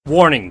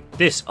Warning,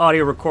 this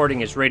audio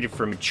recording is rated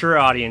for mature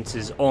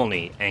audiences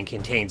only and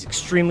contains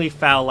extremely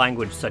foul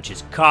language such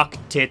as cock,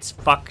 tits,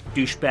 fuck,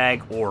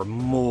 douchebag, or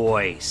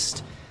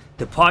moist.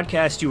 The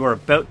podcast you are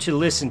about to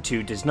listen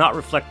to does not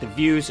reflect the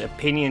views,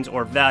 opinions,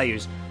 or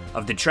values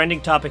of the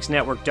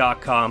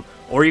TrendingTopicsNetwork.com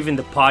or even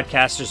the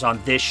podcasters on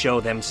this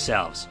show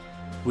themselves.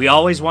 We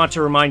always want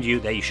to remind you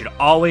that you should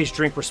always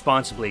drink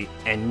responsibly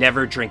and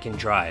never drink and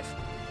drive.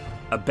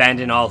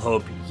 Abandon all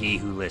hope, ye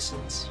who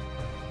listens.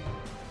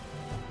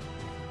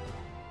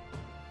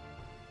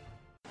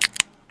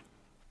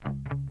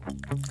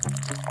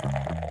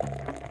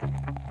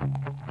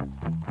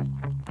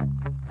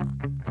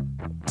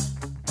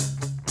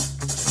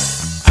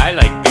 I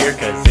like beer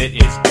cause it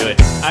is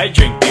good. I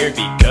drink beer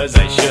because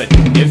I should.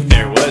 If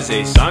there was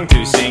a song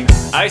to sing,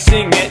 I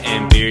sing it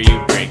and beer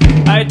you bring.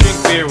 I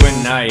drink beer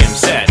when I am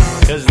sad,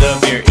 cause the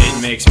beer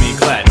it makes me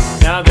glad.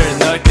 Now there's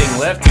nothing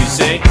left to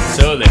say,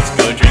 so let's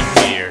go drink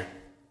beer.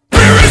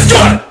 Beer is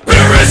good!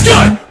 Beer is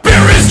good!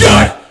 Beer is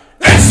good!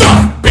 And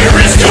stop! Beer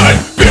is good!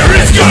 Beer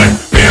is good!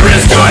 Beer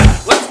is good!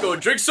 Let's go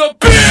drink some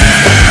beer!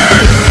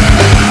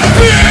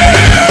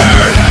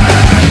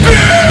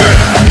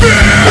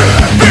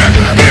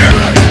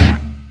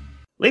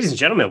 Ladies and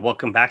gentlemen,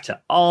 welcome back to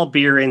All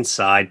Beer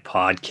Inside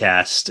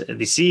podcast.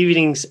 This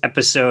evening's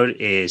episode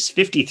is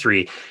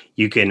 53.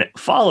 You can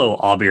follow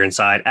All Beer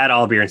Inside at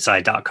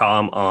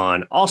allbeerinside.com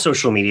on all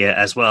social media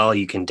as well.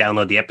 You can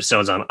download the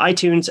episodes on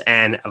iTunes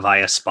and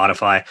via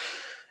Spotify.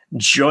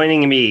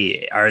 Joining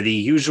me are the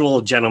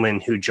usual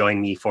gentlemen who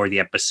join me for the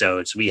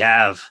episodes. We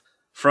have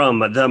from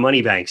the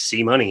Money Bank,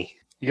 C Money.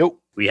 Yo.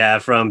 We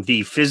have from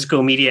the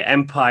Physical Media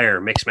Empire,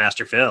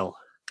 Mixmaster Phil.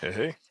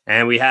 Hey.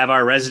 And we have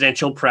our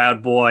residential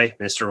proud boy,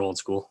 Mr. Old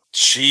School.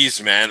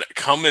 Jeez, man.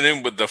 Coming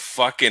in with the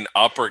fucking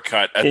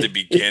uppercut at the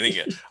beginning.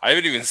 I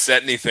haven't even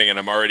said anything, and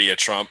I'm already a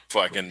Trump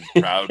fucking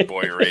proud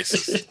boy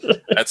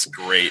racist. That's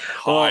great.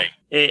 Hi.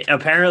 Well,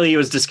 apparently, it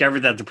was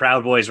discovered that the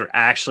Proud Boys were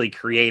actually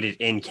created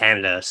in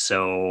Canada,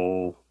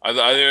 so... I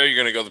thought you were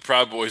going to go, the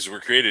Proud Boys were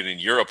created in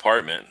your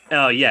apartment.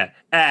 Oh, yeah.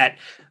 At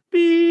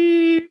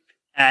beep.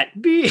 Yeah,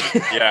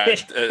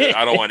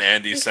 I don't want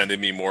Andy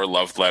sending me more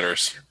love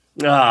letters.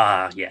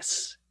 Ah,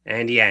 yes.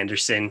 Andy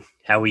Anderson,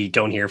 how we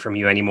don't hear from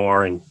you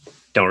anymore and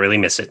don't really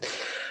miss it.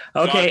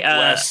 Okay. God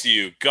bless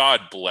you.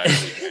 God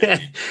bless you,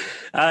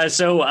 Andy.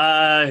 So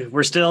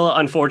we're still,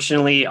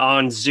 unfortunately,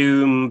 on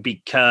Zoom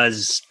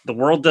because the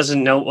world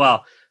doesn't know.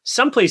 Well,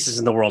 some places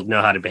in the world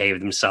know how to behave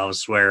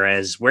themselves,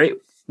 whereas where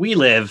we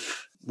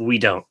live, we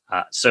don't.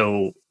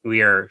 So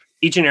we are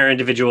each in our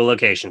individual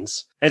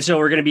locations. And so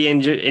we're going to be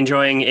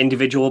enjoying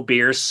individual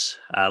beers.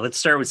 Let's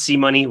start with C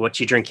Money.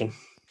 What you drinking?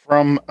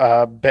 From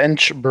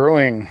Bench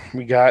Brewing,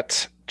 we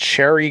got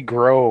Cherry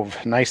Grove,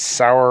 nice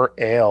sour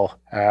ale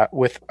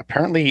with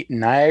apparently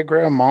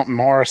Niagara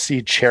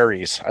Montmorency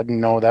cherries. I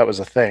didn't know that was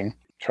a thing.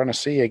 Trying to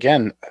see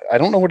again. I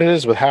don't know what it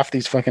is with half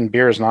these fucking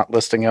beers not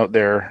listing out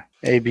their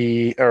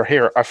AB or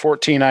here a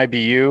 14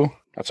 IBU.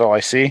 That's all I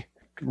see.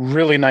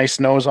 Really nice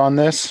nose on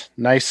this.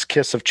 Nice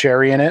kiss of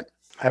cherry in it.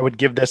 I would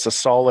give this a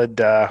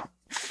solid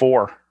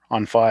 4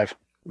 on 5.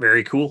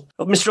 Very cool.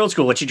 Well, Mr. Old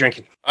School, what you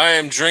drinking? I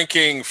am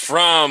drinking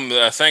from,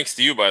 thanks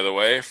to you, by the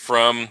way,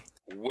 from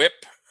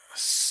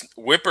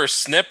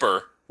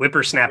Whippersnapper.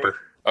 Whippersnapper.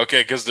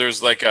 Okay, because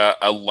there's like a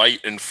light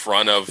in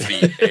front of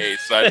the A.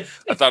 So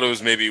I thought it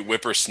was maybe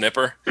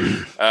Whippersnapper.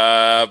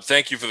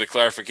 Thank you for the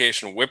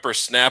clarification.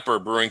 Whippersnapper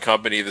Brewing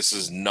Company. This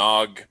is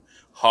Nog,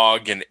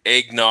 Hog, and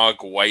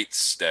Eggnog White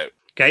Stout.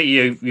 Okay,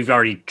 you've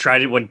already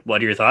tried it. What are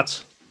your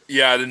thoughts?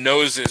 Yeah, the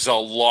nose is a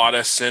lot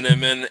of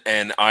cinnamon,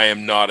 and I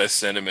am not a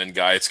cinnamon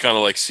guy. It's kind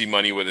of like C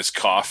Money with his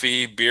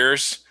coffee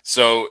beers.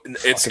 So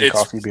it's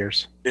coffee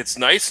beers. It's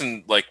nice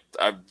and like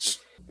I'm just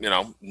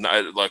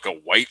not like a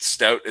white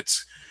stout.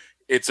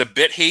 It's a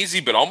bit hazy,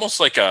 but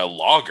almost like a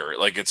lager.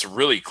 Like it's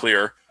really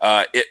clear.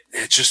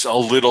 It's just a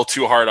little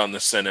too hard on the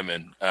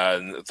cinnamon.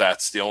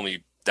 That's the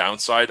only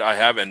downside I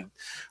have, and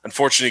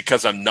unfortunately,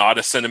 because I'm not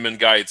a cinnamon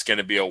guy, it's going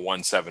to be a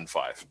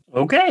 1.75.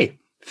 Okay,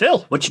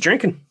 Phil, what you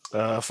drinking?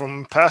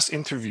 From past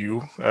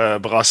interview,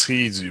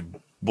 Brasserie du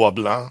Bois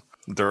Blanc,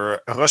 their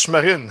Roche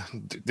Marine,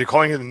 they're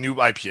calling it a new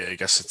IPA. I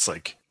guess it's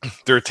like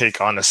their take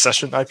on a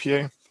session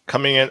IPA,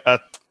 coming in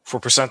at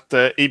 4%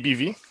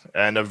 ABV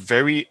and a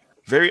very,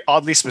 very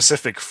oddly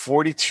specific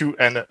 42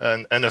 and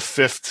a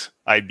fifth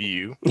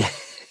IBU.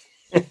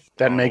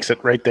 That makes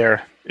it right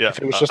there. Yeah. If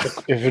it was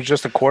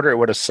just a quarter, it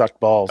would have sucked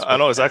balls. I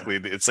know exactly.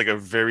 It's like a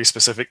very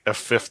specific a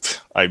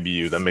fifth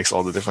IBU that makes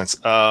all the difference.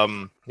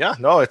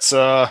 It's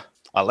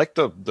I like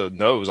the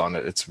nose on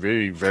it. It's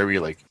very, very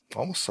like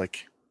almost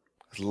like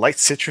light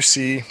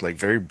citrusy, like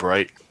very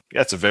bright.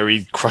 Yeah, it's a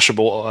very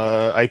crushable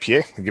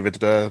IPA. I give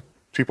it a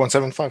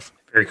 3.75.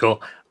 Very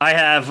cool. I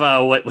have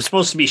what was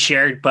supposed to be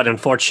shared, but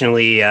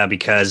unfortunately,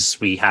 because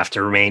we have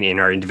to remain in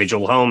our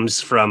individual homes,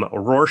 from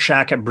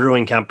Rorschach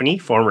Brewing Company,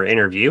 former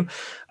interview.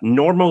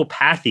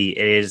 Normalpathy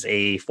is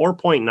a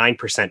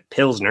 4.9%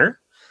 Pilsner.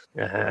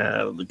 We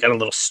got a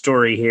little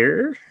story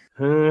here.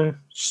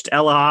 Just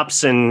Ella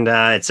hops, and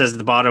it says at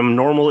the bottom,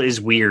 normal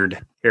is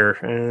weird.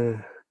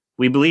 Here,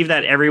 We believe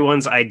that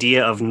everyone's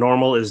idea of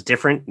normal is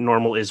different.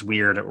 Normal is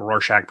weird at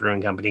Rorschach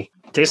Brewing Company.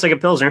 Tastes like a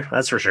Pilsner,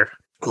 that's for sure.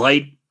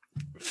 Light,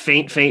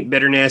 faint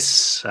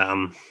bitterness.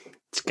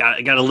 It's got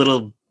a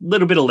little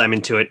bit of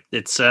lemon to it.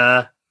 It's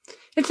a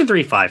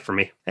 3.5 for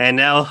me. And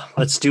now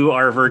let's do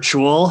our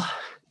virtual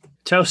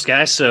toast,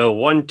 guys. So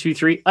 1, 2,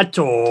 3, a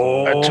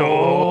toast.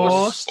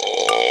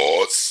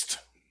 Toast.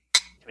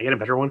 Can I get a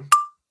better one?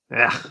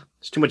 Yeah,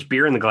 there's too much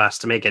beer in the glass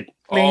to make it.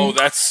 Oh,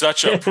 that's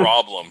such a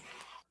problem.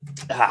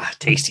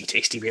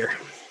 Tasty beer.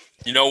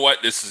 You know what?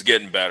 This is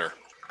getting better.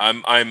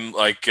 I'm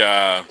like,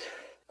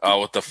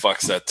 what the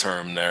fuck's that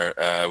term there?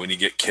 When you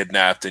get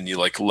kidnapped and you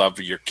like love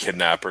your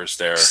kidnappers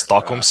there.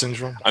 Stockholm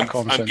syndrome.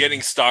 I'm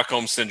getting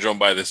Stockholm syndrome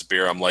by this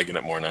beer. I'm liking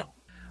it more now.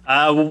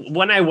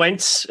 When I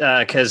went,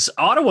 because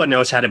Ottawa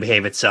knows how to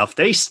behave itself,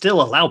 they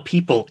still allow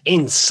people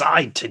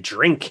inside to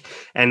drink,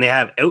 and they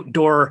have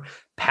outdoor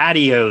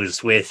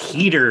patios with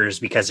heaters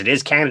because it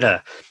is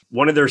Canada.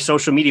 One of their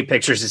social media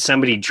pictures is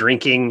somebody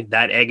drinking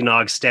that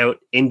eggnog stout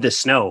in the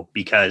snow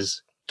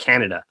because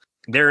Canada.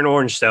 They're in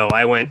Orange, though.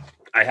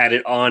 I had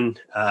it on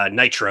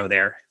nitro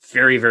there.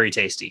 Very, very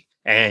tasty.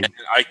 And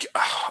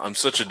I'm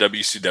such a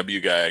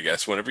WCW guy, I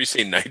guess. Whenever you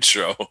say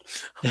nitro,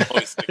 I'm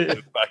always thinking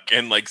of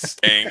fucking like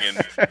Stang and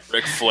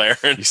Ric Flair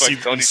and You see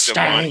Tony Stang.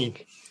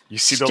 Schiavone. You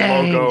see the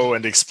logo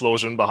and the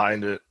explosion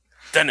behind it.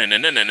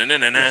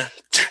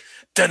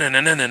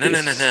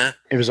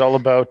 It was all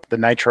about the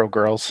Nitro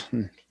Girls,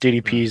 and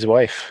DDP's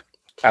wife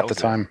at the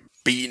time.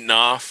 Beaten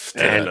off.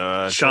 And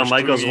Shawn George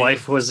Michaels' Clooney-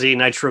 wife was the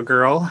Nitro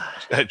Girl.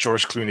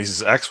 George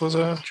Clooney's ex was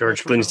a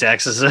George Clooney's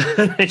ex is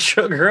a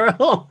Nitro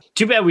Girl.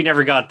 Too bad we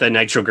never got the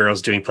Nitro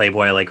Girls doing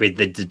Playboy like with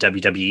the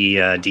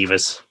WWE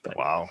divas. But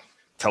wow.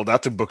 Tell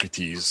that to Booker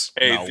T's.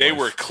 Hey, now they wife.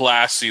 were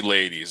classy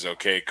ladies,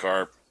 okay,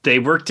 Carp? they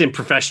worked in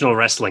professional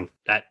wrestling.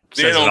 That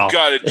They says it all. don't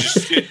gotta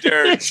just sit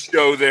there and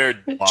show their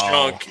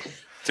junk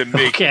to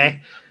make.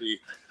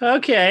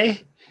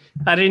 Okay.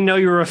 I didn't know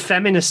you were a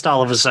feminist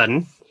all of a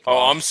sudden.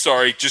 Oh, I'm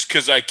sorry. Just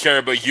because I care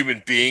about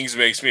human beings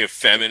makes me a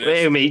feminist.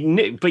 Wait a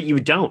minute, but you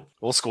don't.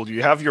 Old school. Do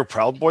you have your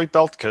Proud Boy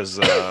belt? Because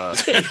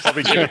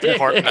probably give it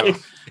apart now.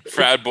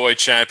 Frat boy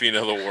champion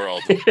of the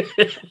world.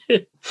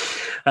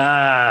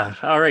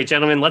 All right,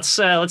 gentlemen, let's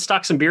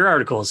talk some beer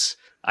articles.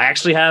 I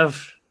actually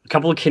have a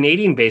couple of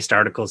Canadian-based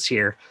articles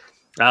here.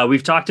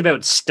 We've talked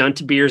about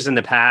stunt beers in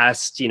the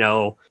past,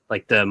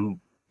 like the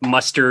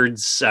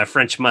mustards,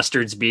 French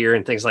mustards beer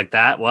and things like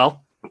that.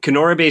 Well,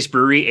 Kenora-based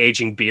brewery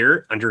aging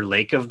beer under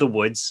Lake of the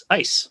Woods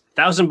ice.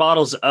 1,000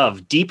 bottles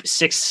of Deep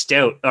Six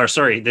Stout.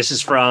 This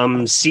is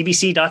from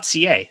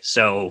cbc.ca,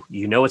 so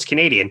it's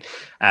Canadian.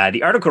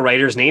 The article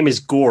writer's name is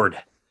Gord.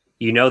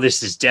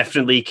 This is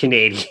definitely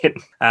Canadian.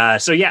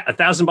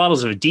 1,000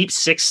 bottles of Deep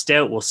Six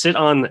Stout will sit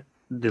on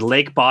the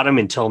lake bottom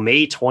until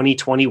May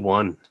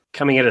 2021.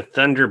 Coming out of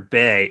Thunder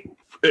Bay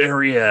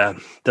area,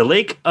 the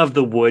Lake of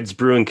the Woods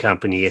Brewing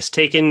Company has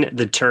taken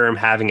the term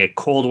having a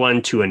cold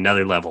one to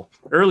another level.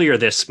 Earlier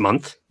this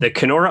month, the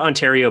Kenora,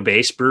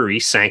 Ontario-based brewery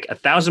sank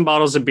 1,000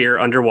 bottles of beer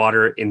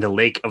underwater in the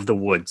Lake of the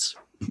Woods.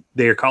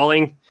 They are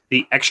calling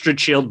the extra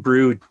chilled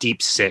brew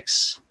Deep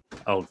Six.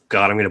 Oh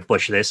God, I'm going to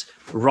butcher this.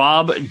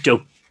 Rob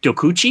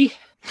Dokuchi?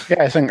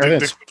 Yeah, I think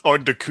Or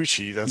the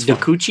Coochie. That's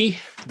Dokuchi?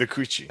 the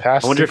Coochie.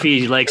 I wonder if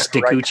he likes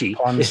Dokuchi.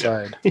 on the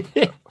side.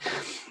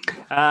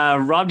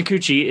 Rob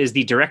Dokuchi is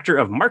the director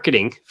of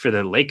marketing for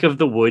the Lake of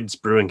the Woods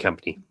Brewing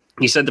Company.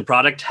 He said the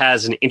product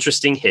has an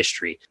interesting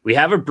history. We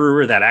have a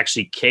brewer that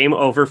actually came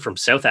over from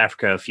South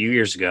Africa a few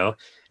years ago,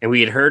 and we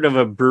had heard of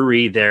a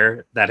brewery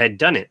there that had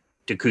done it,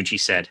 Dokuchi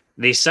said.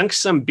 They sunk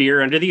some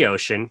beer under the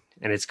ocean,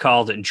 and it's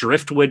called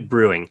Driftwood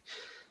Brewing.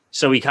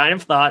 So we kind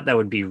of thought that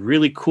would be a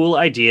really cool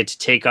idea to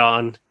take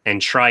on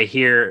and try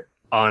here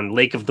on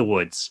Lake of the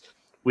Woods.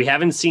 We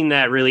haven't seen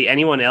that really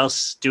anyone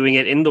else doing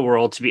it in the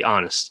world, to be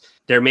honest.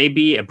 There may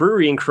be a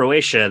brewery in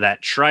Croatia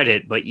that tried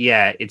it, but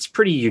yeah, it's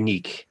pretty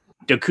unique.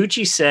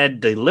 Dokuchi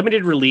said the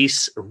limited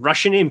release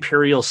Russian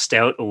Imperial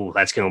Stout,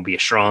 that's going to be a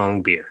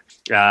strong beer,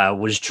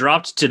 was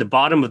dropped to the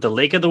bottom of the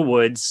Lake of the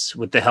Woods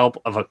with the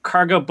help of a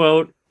cargo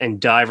boat and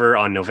diver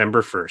on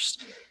November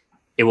 1st.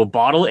 It will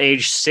bottle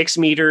age 6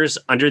 meters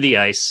under the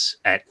ice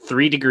at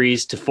 3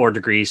 degrees to 4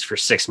 degrees for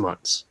 6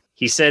 months.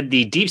 He said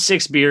the Deep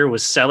Six beer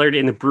was cellared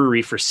in the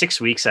brewery for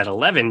 6 weeks at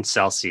 11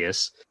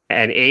 Celsius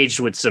and aged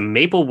with some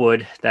maple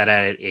wood that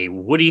added a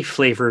woody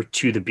flavor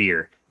to the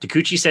beer.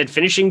 Dokuchi said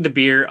finishing the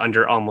beer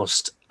under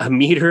almost a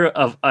meter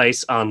of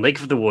ice on Lake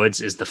of the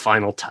Woods is the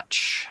final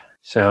touch.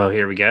 So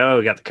here we go.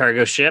 We got the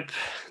cargo ship,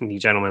 the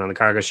gentleman on the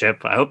cargo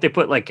ship. I hope they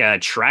put like a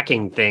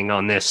tracking thing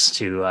on this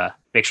to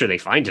make sure they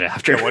find it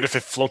after. Yeah, what if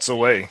it floats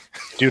away?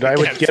 Dude, I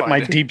would Can't get find my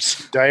it. deep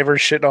diver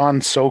shit on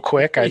so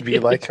quick. I'd be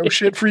like, oh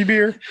shit, free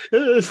beer.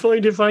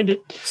 Find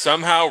it.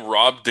 Somehow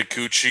Rob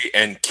DeCucci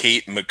and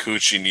Kate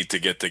McCucci need to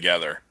get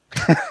together.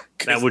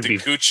 That would be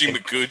DeCucci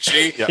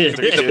McCucci Yeah. would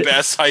be the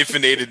best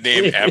hyphenated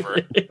name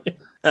ever.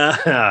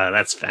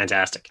 That's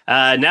fantastic.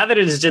 Now that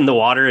it is in the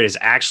water, it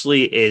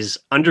is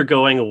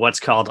undergoing what's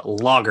called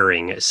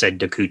lagering, said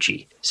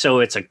Dakuchi. So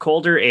it's a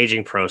colder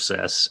aging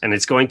process, and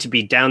it's going to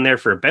be down there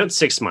for about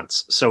 6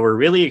 months. So we're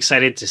really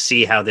excited to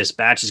see how this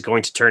batch is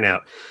going to turn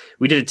out.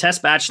 We did a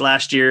test batch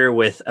last year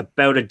with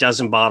about a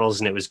dozen bottles,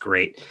 and it was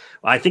great.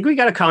 I think we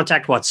got to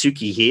contact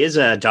Watsuki. He is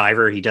a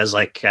diver. He does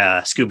like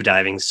scuba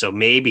diving, so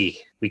maybe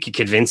we could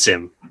convince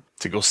him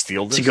To go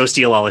steal this? to go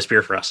steal all this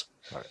beer for us.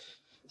 Right.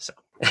 So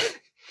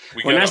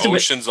We When got asked about-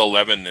 Ocean's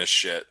 11 this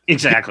shit.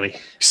 exactly.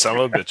 Son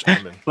of a bitch.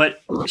 I'm in. But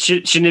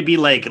shouldn't it be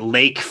like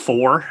Lake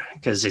 4?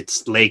 Because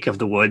it's Lake of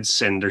the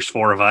Woods, and there's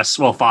 4 of us.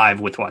 Well, 5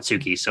 with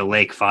Watsuki, so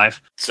Lake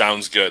 5.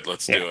 Sounds good.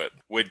 Let's do it.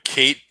 With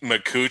Kate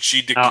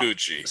Makuchi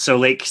Dakuchi. So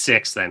Lake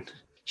 6 then.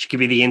 She could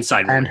be the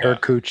inside And one. her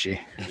coochie.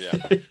 Yeah.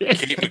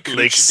 Kate Makuchi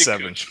Lake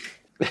 7.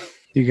 Dakuchi.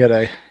 You got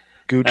a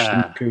gooch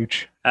and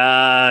cooch.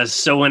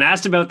 So when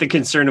asked about the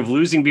concern of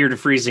losing beer to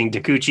freezing,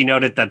 Dakuchi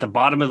noted that the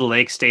bottom of the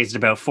lake stays at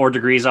about 4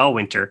 degrees all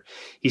winter.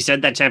 He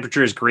said that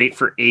temperature is great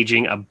for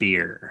aging a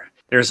beer.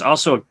 There's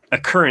also a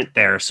current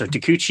there, so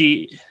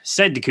Dakuchi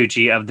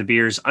of the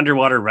beer's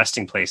underwater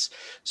resting place.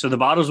 So the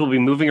bottles will be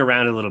moving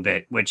around a little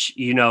bit, which,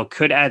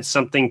 could add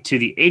something to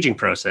the aging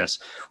process.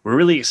 We're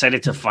really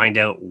excited to find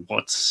out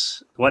what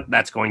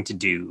that's going to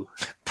do.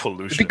 It'd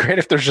Pollution. be great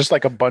if there's just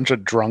like a bunch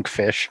of drunk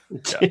fish.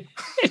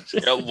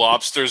 Yeah,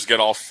 lobsters get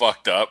all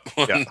fucked up.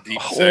 Yeah.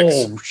 Deep six.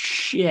 Oh,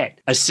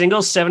 shit. A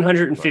single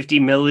 750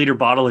 milliliter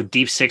bottle of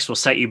Deep Six will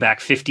set you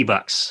back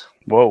 $50.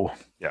 Whoa.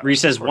 Yeah, Where he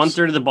says of course.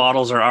 1/3 of the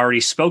bottles are already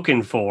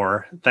spoken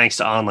for thanks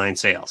to online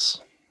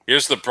sales.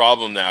 Here's the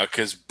problem now,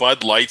 because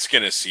Bud Light's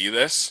going to see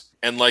this,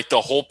 and like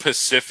the whole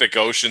Pacific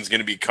Ocean's going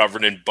to be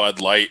covered in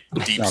Bud Light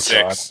Deep Oh,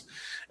 Six.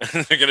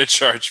 And they're going to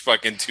charge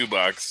fucking $2.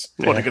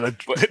 What,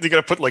 they're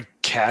gonna put like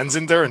cans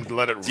in there and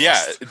let it rust?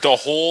 Yeah, the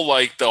whole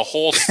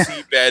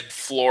seabed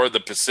floor of the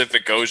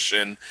Pacific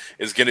Ocean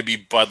is going to be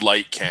Bud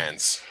Light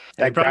cans.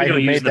 They That probably guy who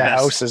don't use made the the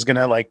best. house is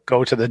gonna like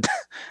go to the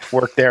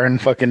work there and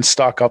fucking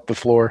stock up the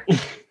floor.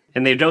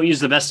 And they don't use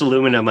the best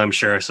aluminum, I'm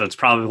sure, so it's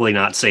probably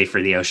not safe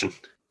for the ocean.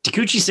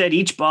 Takuchi said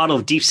each bottle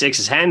of Deep Six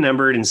is hand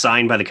numbered and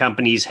signed by the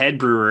company's head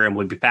brewer and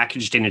would be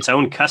packaged in its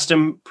own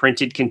custom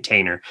printed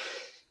container.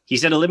 He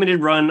said a limited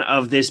run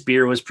of this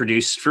beer was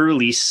produced for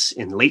release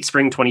in late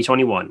spring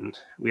 2021.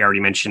 We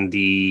already mentioned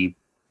the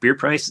beer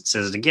price. It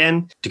says it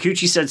again.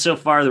 Takuchi said so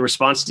far the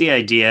response to the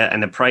idea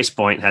and the price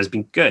point has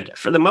been good.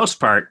 For the most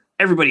part,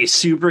 everybody is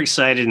super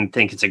excited and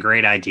think it's a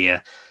great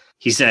idea.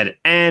 He said,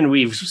 and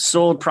we've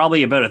sold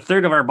probably about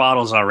 1/3 of our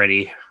bottles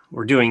already.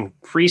 We're doing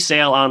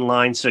pre-sale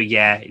online, so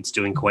yeah, it's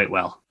doing quite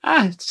well.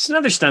 It's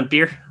another stunt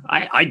beer.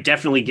 I'd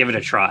definitely give it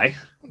a try.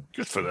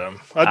 Good for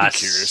them. I'd be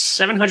curious.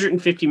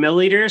 750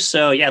 milliliters.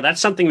 So yeah, that's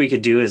something we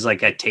could do as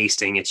like a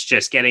tasting. It's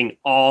just getting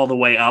all the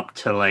way up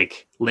to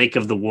like Lake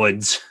of the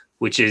Woods,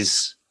 which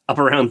is up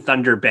around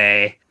Thunder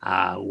Bay,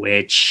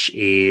 which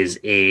is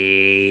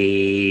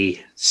a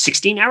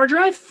 16-hour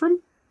drive from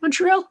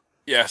Montreal.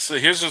 Yeah, so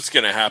here's what's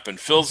going to happen.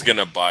 Phil's going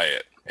to buy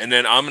it, and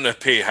then I'm going to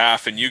pay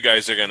half, and you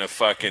guys are going to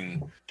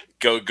fucking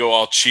go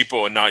all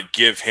cheapo and not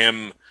give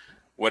him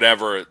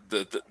whatever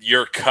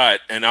your cut,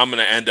 and I'm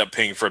going to end up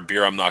paying for a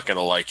beer I'm not going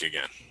to like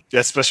again.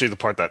 Yeah, especially the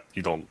part that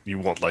you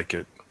won't like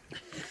it.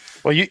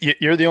 Well,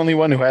 you're the only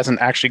one who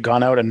hasn't actually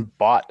gone out and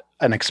bought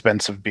an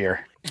expensive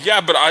beer. Yeah,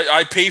 but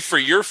I pay for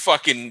your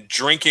fucking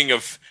drinking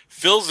of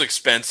Phil's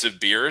expensive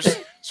beers,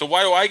 so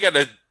why do I got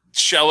to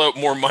shell out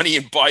more money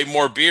and buy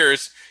more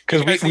beers?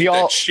 Because we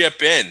all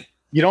chip in.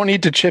 You don't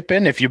need to chip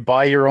in if you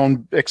buy your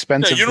own No,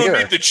 expensive you don't beer.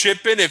 need to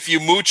chip in if you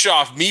mooch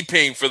off me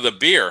paying for the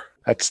beer.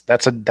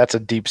 That's a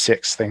deep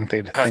six thing.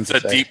 That's a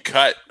deep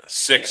cut.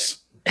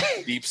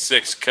 Deep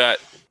six cut.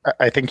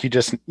 I think you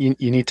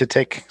need to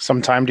take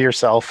some time to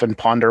yourself and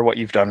ponder what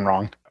you've done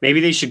wrong. Maybe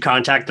they should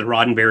contact the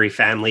Roddenberry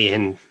family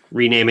and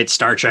rename it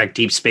Star Trek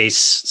Deep Space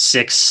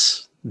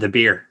 6, the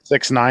beer.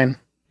 6-9.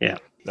 Yeah.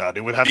 No,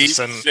 they would have Deep to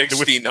send. They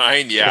would,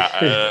 69, yeah.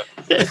 I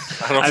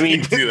don't I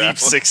mean, think do that.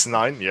 deep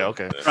 6-9. Yeah,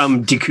 okay.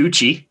 From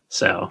Dakuchi.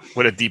 So,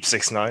 With a deep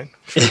 6-9.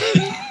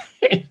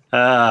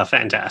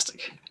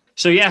 fantastic.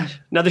 So yeah,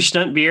 another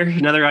stunt beer,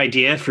 another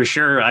idea for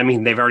sure. I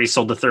mean, they've already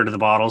sold 1/3 of the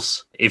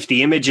bottles. If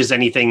the image is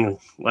anything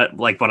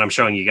like what I'm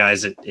showing you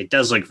guys, it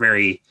does look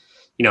very,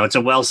 it's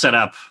a well set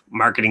up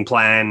marketing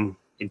plan.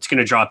 It's going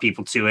to draw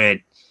people to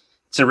it.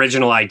 It's an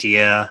original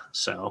idea.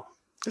 So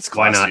It's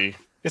Why not? classy.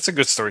 It's a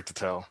good story to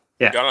tell.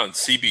 yeah, Got on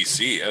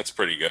CBC. That's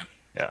pretty good.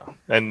 Yeah,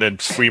 and then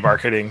free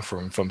marketing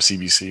from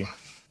CBC.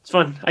 it's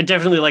fun. I'd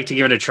definitely like to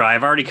give it a try.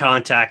 I've already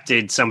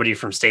contacted somebody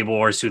from Stable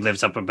Wars who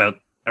lives up about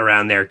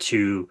around there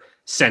to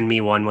send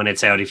me one when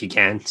it's out if you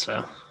can.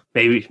 So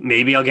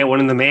maybe I'll get one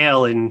in the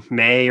mail in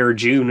May or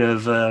June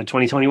of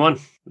 2021.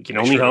 We can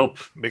only hope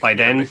by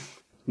then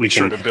we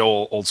Sure can. to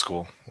bill old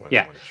school.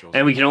 Yeah,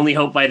 and we can only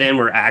hope by then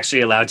we're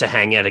actually allowed to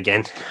hang it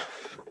again.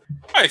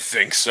 I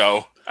think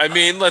so. I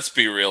mean, let's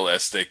be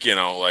realistic.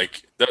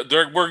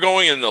 We're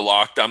going in the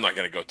lockdown. I'm not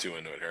going to go too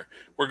into it here.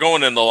 We're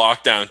going in the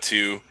lockdown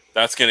too.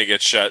 That's going to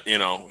get shut. We're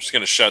just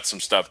going to shut some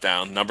stuff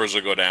down. Numbers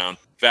will go down.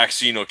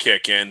 vaccine will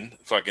kick in,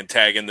 fucking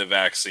tag in the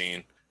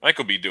vaccine. I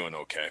could be doing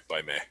okay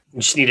by May. You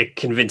just need to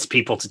convince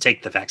people to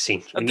take the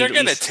vaccine. They're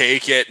going to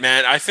take it,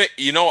 man. I think,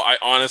 I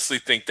honestly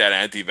think that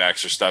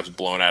anti-vaxxer stuff's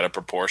blown out of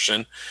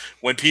proportion.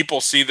 When people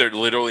see they're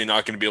literally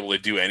not going to be able to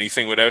do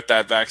anything without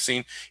that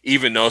vaccine,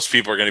 even those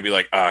people are going to be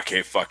like,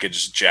 okay, fuck it,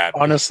 just jab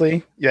me.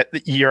 Honestly, yeah,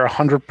 you're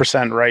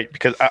 100% right.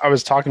 Because I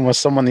was talking with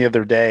someone the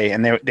other day,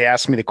 and they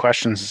asked me the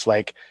questions. It's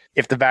like,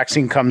 if the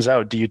vaccine comes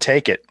out, do you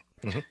take it?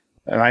 Mm-hmm.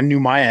 And I knew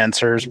my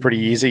answer is pretty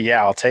easy.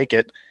 Yeah, I'll take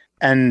it.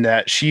 And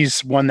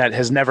she's one that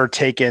has never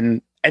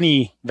taken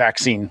any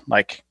vaccine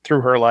like through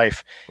her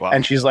life. Wow.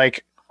 And she's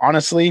like,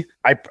 honestly,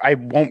 I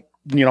won't,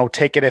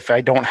 take it if I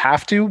don't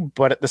have to.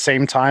 But at the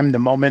same time, the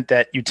moment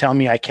that you tell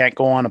me I can't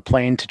go on a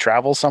plane to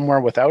travel somewhere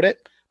without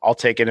it, I'll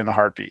take it in a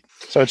heartbeat.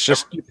 So it's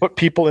just, you put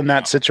people in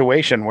that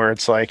situation where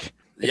it's like,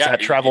 it's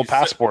that travel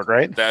passport,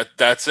 right?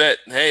 That's it.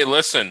 Hey,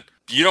 listen,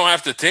 you don't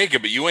have to take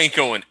it, but you ain't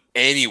going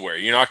anywhere.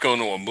 You're not going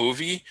to a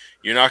movie.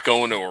 You're not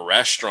going to a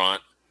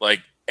restaurant. Like,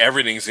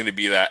 everything's going to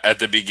be that at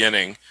the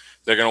beginning.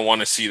 They're going to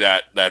want to see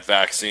that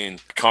vaccine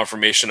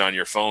confirmation on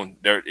your phone.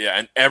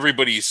 And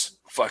everybody's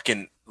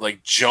fucking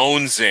like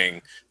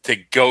jonesing to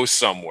go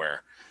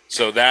somewhere.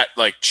 So that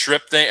like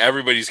trip thing,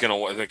 everybody's going to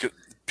want. Like,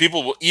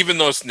 people will, even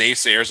those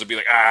naysayers will be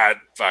like,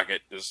 fuck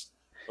it, just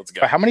let's go.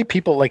 But how many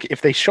people, like,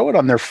 if they show it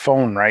on their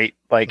phone, right?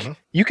 Like,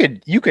 you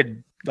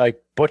could like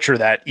butcher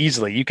that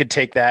easily. You could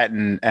take that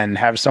and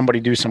have somebody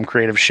do some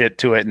creative shit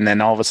to it, and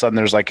then all of a sudden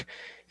there's like,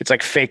 it's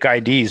like fake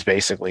IDs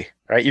basically,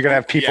 right? You're going to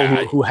have people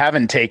who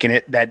haven't taken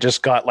it that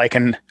just got like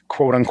an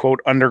quote unquote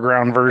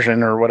underground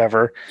version or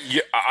whatever.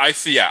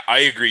 Yeah, I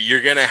agree.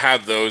 You're going to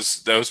have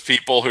those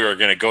people who are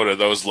going to go to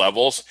those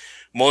levels.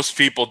 Most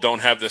people don't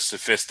have the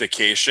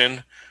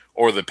sophistication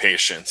or the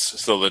patience.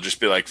 So they'll just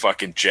be like,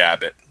 fucking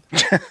jab it.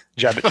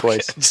 Jab it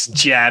twice. Just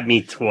jab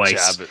me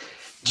twice.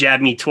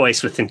 Jab me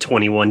twice within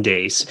 21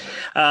 days.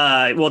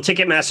 Well,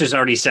 Ticketmaster's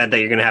already said that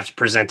you're going to have to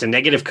present a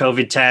negative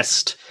COVID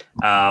test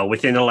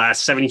within the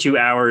last 72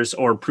 hours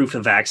or proof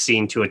of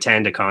vaccine to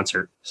attend a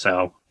concert.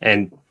 So,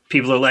 and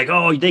people are like,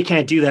 oh, they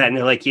can't do that. And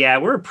they're like, yeah,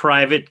 we're a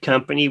private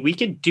company. We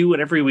can do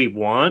whatever we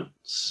want.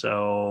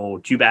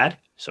 So too bad.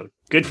 So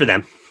good for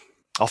them.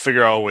 I'll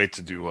figure out a way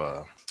to do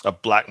a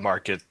black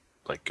market,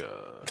 like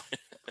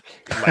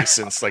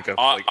license, like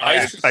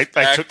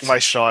I took my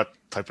shot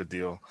type of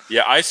deal.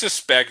 Yeah, I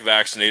suspect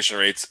vaccination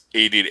rates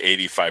 80 to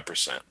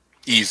 85%.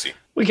 Easy.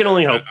 We can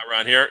only hope.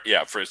 Around here,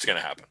 yeah, it's going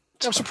to happen.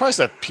 I'm surprised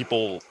that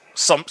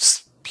some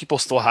people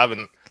still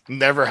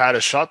never had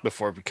a shot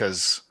before,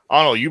 because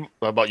I don't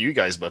know about you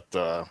guys, but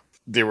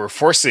they were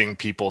forcing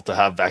people to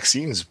have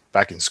vaccines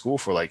back in school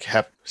for like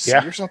Hep C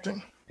or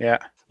something. Yeah.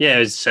 Yeah, it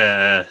was,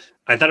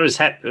 I thought it was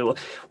Hep.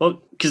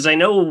 Well, because I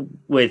know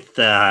with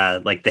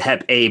like the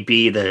Hep A,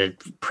 B, the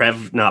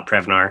not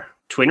Prevnar,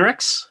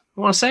 Twinrex, I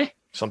want to say.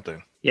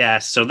 Something. Yeah,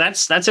 so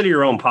that's out of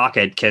your own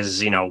pocket,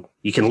 because,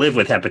 you can live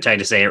with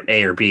hepatitis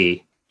A or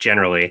B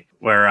generally,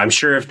 where I'm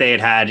sure if they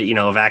had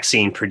a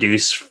vaccine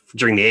produced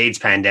during the AIDS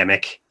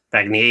pandemic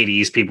back in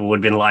the 80s, people would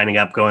have been lining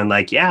up going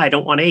like, yeah, I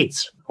don't want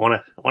AIDS. I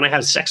want to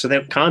have sex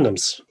without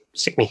condoms.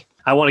 Stick me.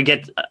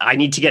 I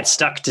need to get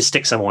stuck to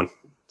stick someone.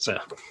 So,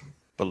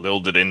 but little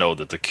did they know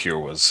that the cure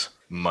was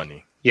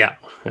money. Yeah,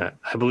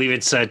 I believe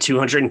it's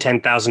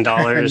 $210,000.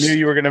 I knew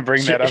you were going to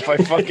bring that up. I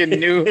fucking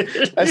knew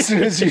as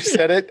soon as you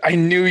said it. I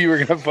knew you were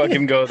going to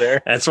fucking go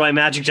there. That's why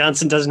Magic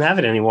Johnson doesn't have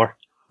it anymore.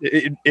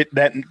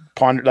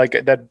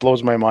 That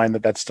blows my mind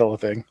that that's still a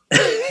thing.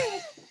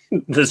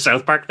 The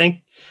South Park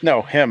thing?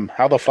 No, him.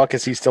 How the fuck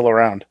is he still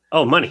around?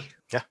 Oh, money.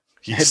 Yeah,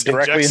 he's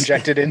directly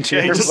injected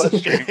into your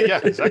bloodstream.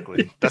 Yeah,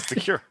 exactly. That's the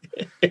cure.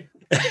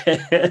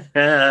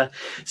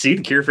 See,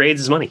 the cure for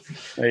AIDS is money.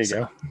 There you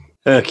go.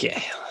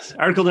 Okay.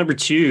 Article number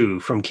 2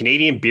 from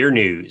Canadian Beer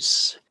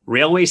News.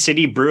 Railway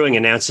City Brewing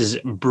announces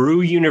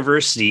Brew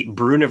University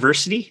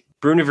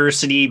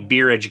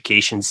Beer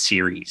Education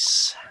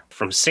Series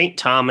from St.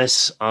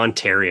 Thomas,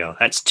 Ontario.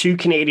 That's 2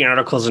 Canadian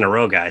articles in a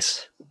row,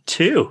 guys.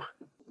 2.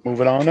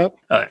 Moving on up.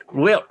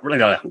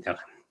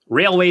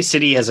 Railway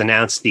City has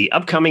announced the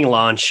upcoming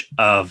launch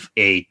of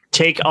a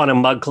Take on a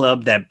Mug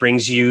Club that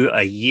brings you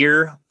a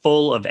year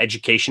full of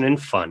education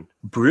and fun.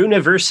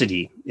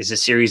 Brewniversity is a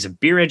series of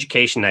beer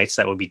education nights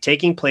that will be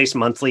taking place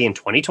monthly in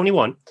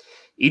 2021,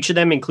 each of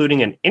them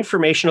including an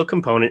informational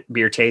component,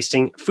 beer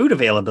tasting, food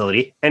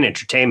availability, and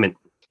entertainment.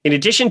 In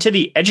addition to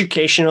the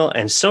educational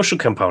and social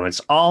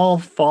components, all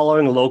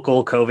following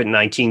local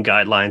COVID-19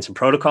 guidelines and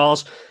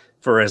protocols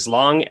for as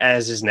long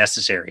as is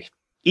necessary.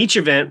 Each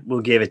event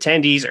will give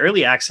attendees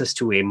early access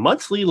to a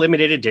monthly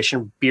limited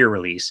edition beer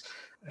release.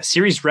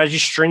 Series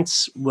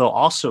registrants will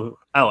also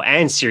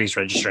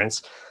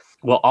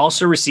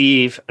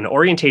receive an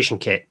orientation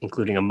kit,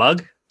 including a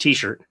mug,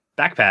 t-shirt,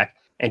 backpack,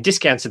 and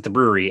discounts at the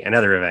brewery and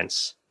other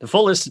events. The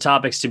full list of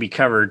topics to be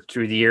covered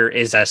through the year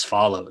is as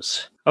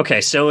follows. Okay,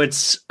 so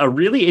it's a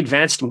really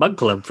advanced mug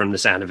club from the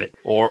sound of it.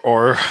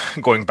 Or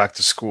going back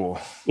to school.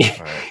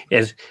 Right.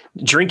 It's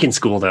drinking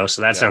school, though,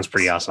 so that sounds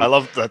pretty awesome. I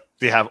love that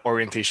they have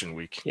orientation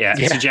week. Yeah.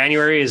 So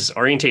January is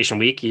orientation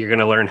week. You're going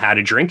to learn how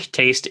to drink,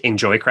 taste,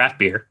 enjoy craft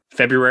beer.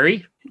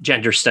 February,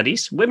 gender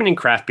studies, women in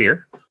craft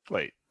beer.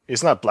 Wait,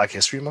 isn't that Black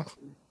History Month?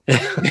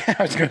 I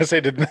was going to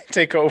say, did they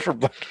take over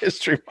Black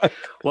History Month?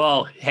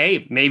 Well,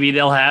 hey, maybe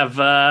they'll have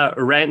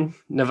Ren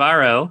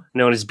Navarro,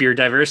 known as Beer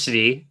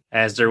Diversity,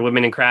 as their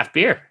women in craft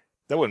beer.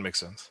 That wouldn't make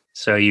sense.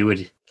 So you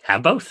would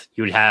have both.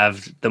 You would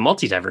have the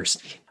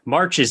multi-diversity.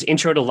 March is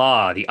Intro to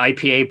Law, the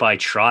IPA by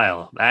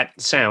Trial. That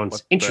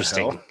sounds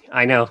interesting.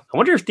 I know. I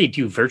wonder if they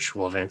do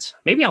virtual events.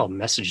 Maybe I'll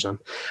message them.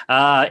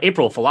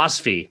 April,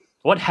 Philosophy.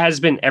 What has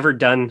beer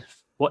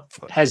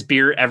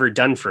ever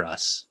done for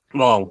us?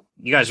 Well,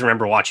 you guys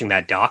remember watching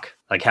that doc,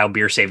 like how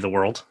beer saved the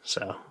world.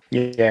 So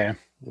yeah,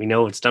 we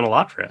know it's done a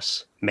lot for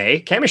us. May,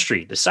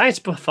 Chemistry, the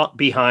science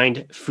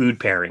behind food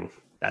pairing.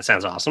 That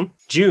sounds awesome.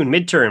 June,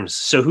 midterms.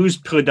 So who's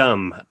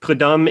Prud'homme?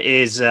 Prud'homme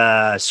is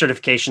a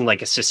certification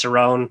like a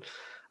Cicerone.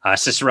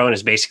 Cicerone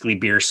is basically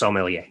beer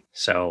sommelier.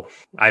 So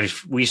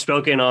we've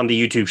spoken on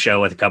the YouTube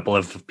show with a couple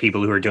of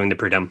people who are doing the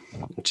Prud'homme,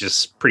 which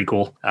is pretty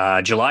cool.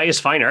 July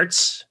is Fine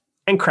Arts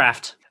and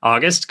Craft.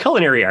 August,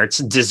 Culinary Arts,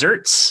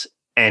 Desserts,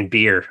 and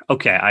Beer.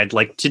 Okay, I'd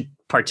like to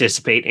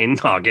participate in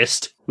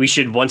August. We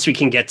should, once we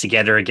can get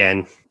together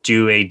again,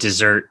 do a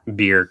dessert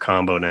beer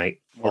combo night.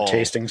 Or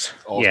tastings.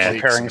 Yeah.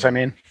 Pairings, I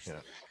mean.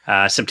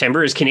 Yeah.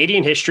 September is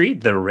Canadian History,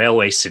 the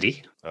Railway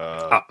City.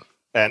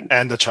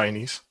 And the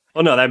Chinese.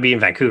 Oh, no, that'd be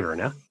in Vancouver,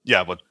 no?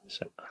 Yeah, but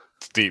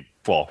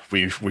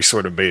we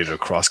sort of made it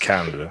across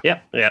Canada.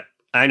 Yep.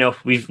 I know.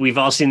 We've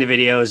all seen the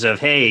videos of,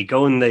 hey,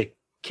 go in the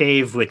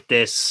cave with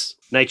this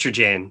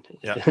nitrogen.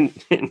 Yeah.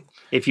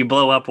 If you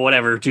blow up,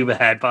 whatever, too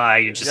bad, bye.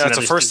 You're just it's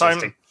the first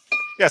time.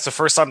 Yeah, it's the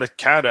first time that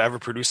Canada ever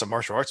produced a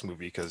martial arts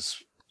movie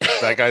because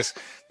that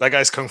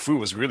guy's kung fu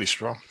was really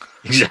strong.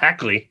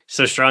 Exactly.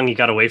 So strong he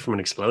got away from an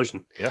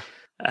explosion. Yeah.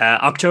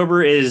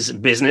 October is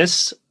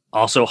business,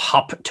 also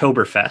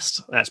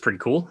Hoptoberfest. That's pretty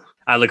cool.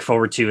 I look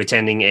forward to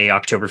attending a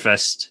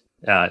Oktoberfest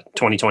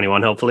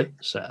 2021, hopefully.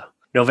 So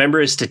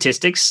November is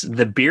statistics,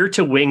 the beer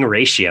to wing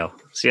ratio.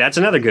 See, that's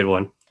another good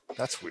one.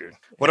 That's weird.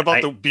 What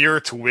about the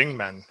beer to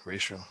wingman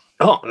ratio?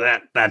 Oh,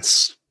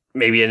 that's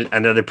maybe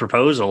another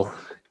proposal.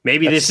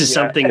 Maybe this is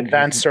something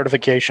advanced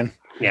certification.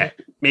 Yeah,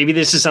 maybe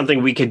this is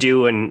something we could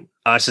do, and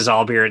us as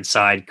All Beer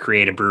Inside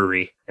create a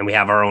brewery, and we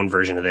have our own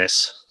version of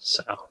this.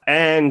 So,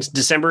 and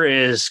December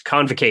is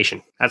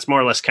convocation. That's more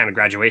or less kind of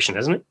graduation,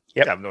 isn't it?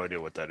 Yep. I have no idea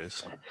what that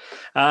is.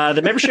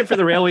 The membership for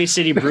the Railway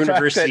City Brew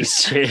University.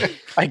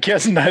 I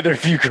guess neither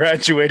of you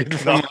graduated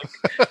from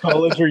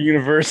college or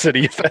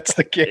university, if that's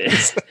the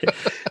case.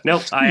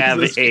 Nope, I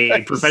have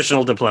a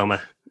professional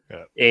diploma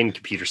in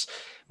computers,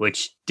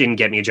 which didn't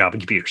get me a job in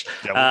computers.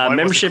 Yeah,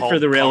 membership for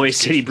the Railway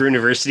City Brew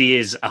University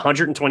is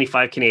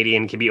 125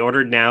 Canadian, can be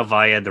ordered now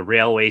via the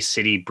Railway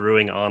City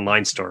Brewing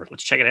online store.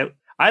 Let's check it out.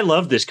 I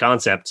love this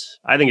concept.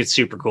 I think it's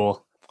super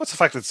cool. What's the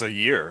fact that it's a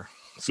year?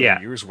 It's a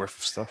year's worth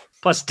of stuff.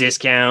 Plus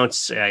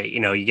discounts.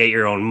 You get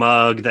your own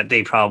mug that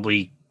they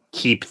probably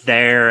keep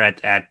there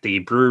at the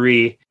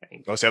brewery.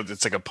 Also,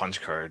 it's like a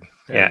punch card.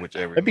 Yeah.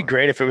 It'd be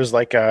great if it was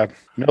like, the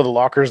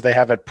lockers they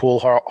have at pool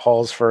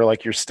halls for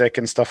like your stick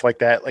and stuff like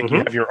that. Like you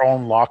have your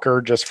own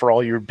locker just for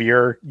all your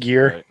beer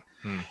gear.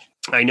 Right.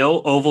 I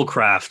know Oval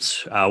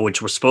Craft,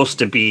 which was supposed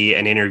to be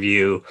an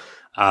interview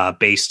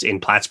based in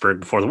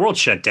Plattsburgh before the world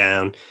shut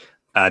down.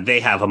 They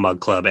have a mug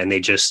club, and they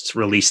just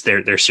released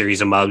their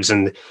series of mugs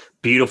and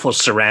beautiful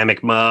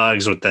ceramic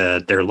mugs with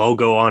their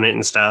logo on it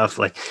and stuff.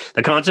 Like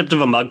the concept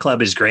of a mug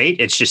club is great.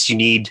 It's just you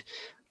need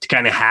to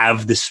kind of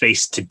have the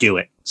space to do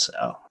it.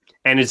 So,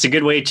 and it's a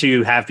good way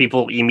to have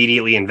people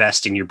immediately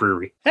invest in your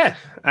brewery. Yeah,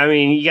 I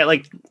mean, you get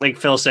like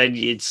Phil said,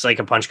 it's like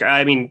a punch card.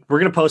 I mean, we're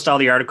gonna post all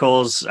the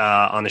articles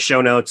on the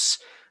show notes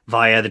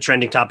via the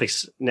Trending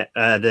Topics,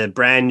 the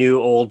brand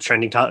new old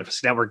Trending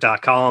Topics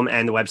Network.com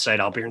and the website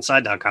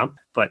allbeerinside.com.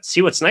 But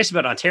see, what's nice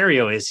about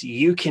Ontario is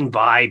you can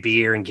buy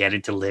beer and get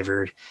it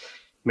delivered.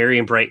 Merry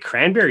and Bright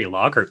Cranberry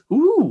Lager.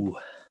 Ooh,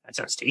 that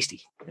sounds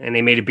tasty. And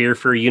they made a beer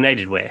for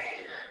United Way.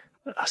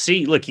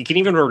 See, look, you can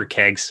even order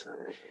kegs.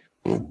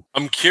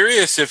 I'm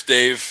curious if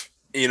they've,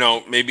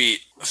 maybe,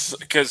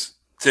 because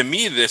to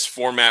me, this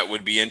format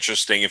would be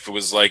interesting if it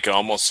was like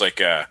almost like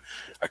a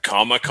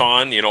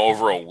Comic-Con,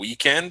 over a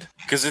weekend,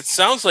 because it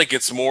sounds like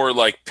it's more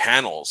like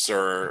panels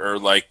or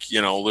like,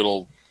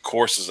 little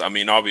courses. I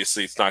mean,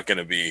 obviously it's not going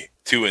to be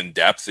too in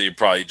depth. You're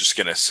probably just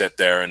going to sit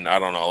there and I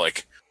don't know,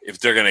 like if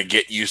they're going to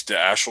get used to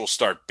actual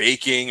start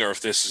baking or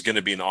if this is going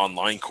to be an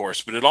online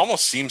course, but it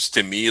almost seems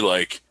to me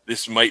like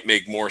this might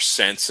make more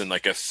sense in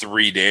like a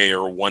 3-day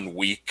or 1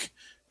 week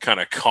kind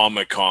of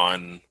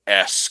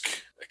Comic-Con-esque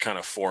kind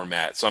of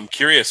format. So I'm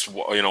curious,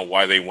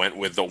 why they went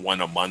with the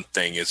 1 a month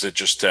thing. Is it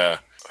just to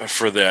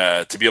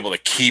be able to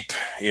keep,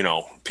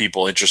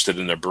 people interested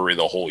in their brewery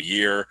the whole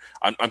year?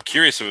 I'm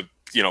curious if,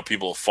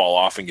 people fall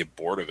off and get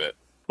bored of it.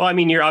 Well, I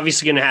mean, you're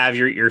obviously going to have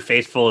your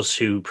faithfuls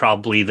who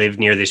probably live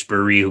near this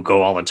brewery who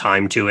go all the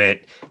time to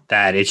it.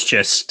 That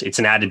it's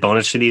an added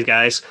bonus for these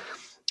guys.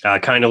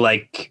 Kind of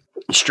like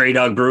Stray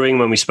Dog Brewing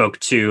when we spoke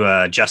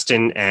to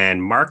Justin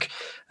and Mark.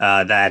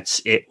 That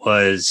it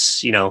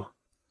was,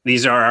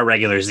 these are our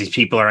regulars. These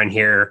people are in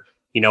here,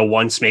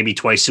 once, maybe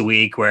twice a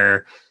week,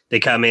 where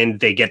they come in,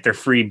 they get their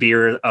free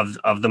beer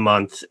of the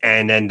month,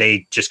 and then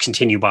they just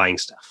continue buying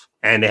stuff,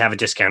 and they have a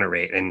discounted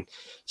rate. And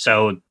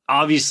so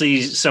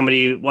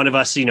obviously one of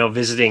us,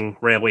 visiting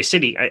Railway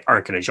City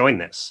aren't going to join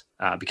this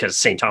because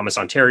St. Thomas,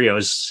 Ontario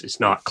is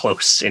not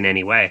close in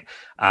any way.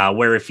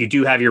 Where if you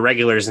do have your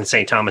regulars in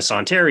St. Thomas,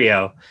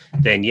 Ontario,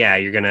 then yeah,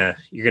 you're gonna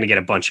get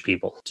a bunch of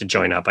people to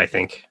join up, I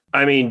think.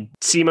 I mean,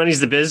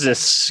 C-Money's the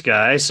business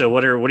guy. So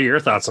what are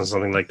your thoughts on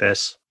something like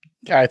this?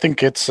 Yeah, I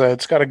think it's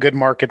got a good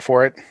market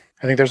for it.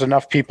 I think there's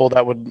enough people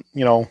that would,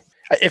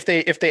 if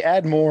they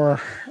add more,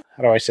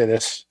 how do I say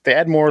this? They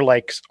add more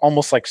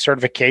almost like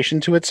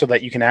certification to it so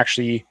that you can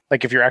actually,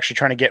 if you're actually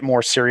trying to get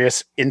more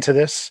serious into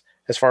this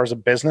as far as a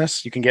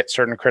business, you can get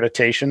certain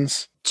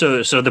accreditations.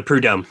 So the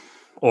Prud'homme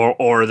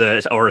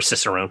or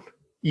Cicerone.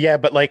 Yeah,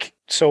 but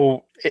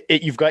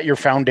you've got your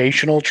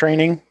foundational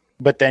training,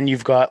 but then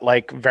you've got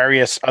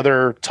various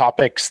other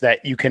topics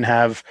that you can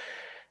have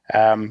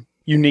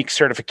unique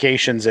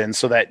certifications in,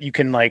 so that you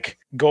can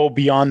go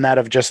beyond that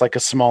of just a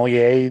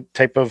sommelier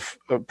type of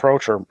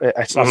approach, or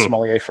it's not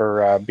sommelier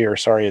for beer.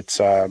 Sorry, it's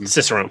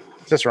Cicerone.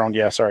 Cicerone,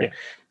 yeah, sorry.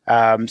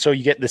 Yeah. So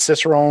you get the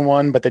Cicerone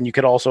one, but then you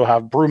could also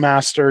have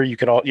brewmaster. You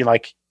could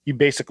you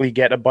basically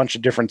get a bunch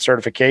of different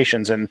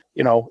certifications, and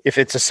if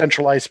it's a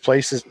centralized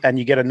place and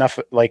you get enough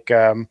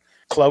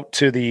clout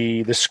to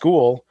the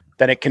school,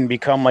 then it can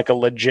become a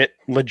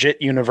legit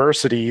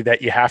university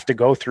that you have to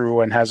go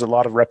through and has a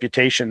lot of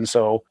reputation.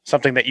 So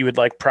something that you would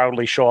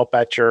proudly show up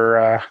at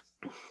your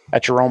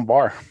own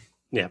bar.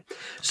 Yeah.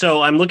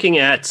 So I'm looking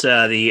at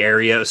the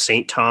area of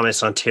St.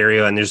 Thomas,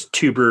 Ontario, and there's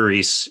 2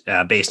 breweries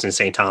based in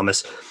St.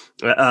 Thomas.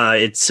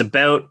 It's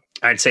about,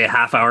 I'd say, a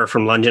half hour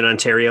from London,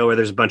 Ontario, where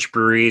there's a bunch of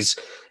breweries.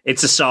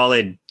 It's a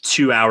solid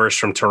 2 hours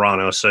from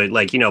Toronto. So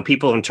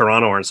people in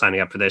Toronto aren't signing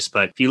up for this,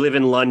 but if you live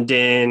in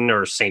London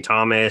or St.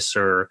 Thomas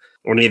or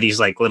any of these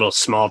little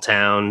small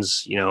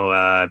towns,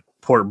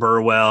 Port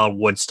Burwell,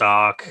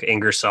 Woodstock,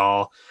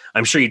 Ingersoll,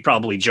 I'm sure you'd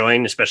probably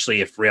join,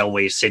 especially if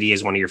Railway City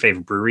is one of your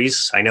favorite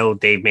breweries. I know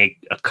they make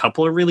a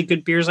couple of really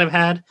good beers I've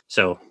had.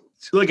 So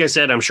like I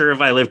said, I'm sure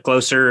if I lived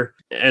closer,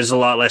 there's a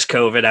lot less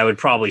COVID, I would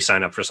probably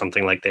sign up for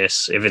something like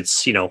this. If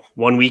it's,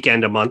 one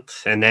weekend a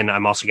month, and then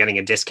I'm also getting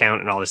a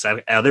discount and all this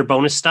other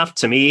bonus stuff,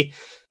 to me,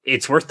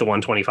 it's worth the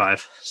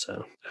 $125.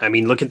 So, I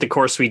mean, look at the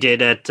course we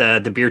did at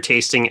the beer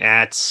tasting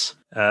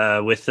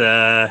with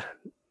La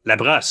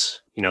Brosse.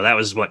 That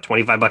was what,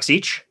 $25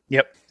 each?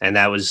 Yep. And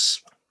it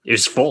was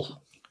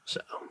full. So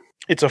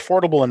it's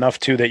affordable enough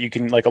too that you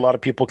can, a lot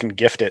of people can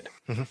gift it.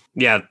 Mm-hmm.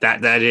 Yeah,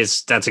 that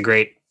is a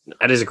great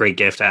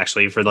gift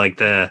actually for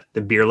the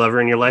beer lover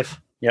in your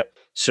life. Yep.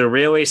 So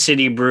Railway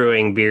City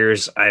Brewing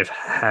beers, I've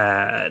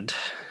had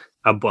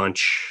a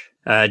bunch.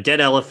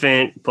 Dead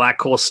Elephant, Black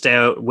Coal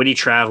Stout, Witty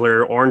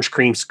Traveler, Orange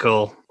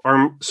Creamsicle,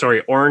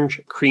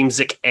 Orange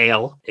Creamsicle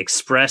Ale,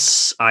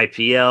 Express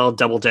IPL,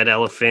 Double Dead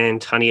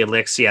Elephant, Honey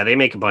Elixir. Yeah, they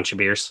make a bunch of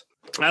beers.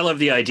 I love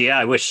the idea.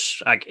 I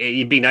wish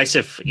it'd be nice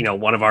if,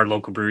 one of our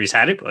local breweries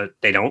had it, but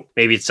they don't.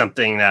 Maybe it's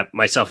something that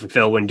myself and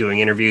Phil, when doing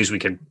interviews, we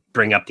could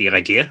bring up the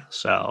idea.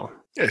 So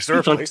yeah, is there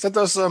a place that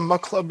does a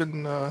Muck Club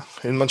in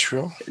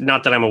Montreal?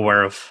 Not that I'm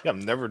aware of. Yeah,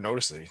 I've never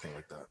noticed anything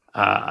like that.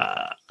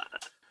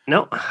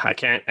 No, I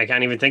can't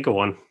even think of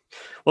one.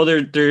 Well,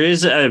 there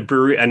is a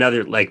brewery,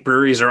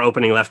 breweries are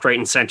opening left, right,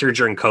 and center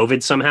during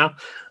COVID somehow.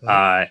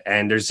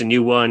 And there's a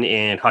new one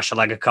in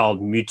Hochelaga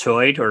called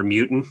Mutoid, or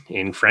Mutant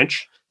in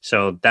French.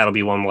 So that'll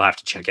be one we'll have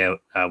to check out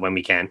when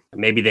we can.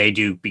 Maybe they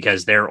do,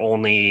 because they're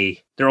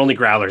only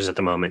growlers at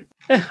the moment.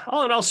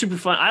 All in all, super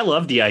fun. I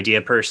love the idea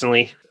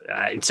personally.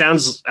 It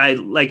sounds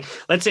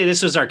let's say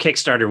this was our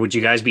Kickstarter. Would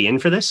you guuld be in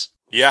for this?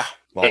 Yeah,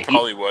 I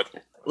probably would.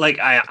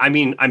 I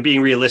mean, I'm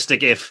being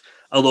realistic. If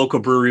a local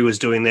brewery was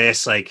doing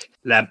this, Malte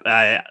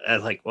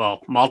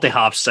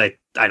Hops, I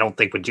don't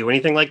think would do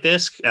anything like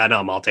this.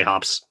 No, Malte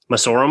Hops,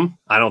 Masorum,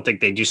 I don't think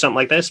they'd do something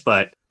like this,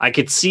 but I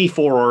could see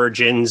Four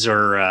Origins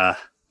or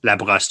La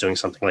Brosse doing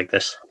something like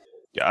this.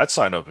 Yeah, I'd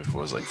sign up if it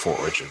was Four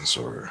Origins,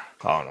 or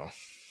I don't know,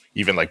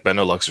 even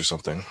Benelux or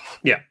something.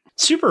 Yeah,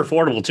 super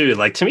affordable too.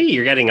 To me,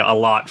 you're getting a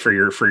lot for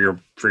your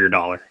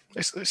dollar.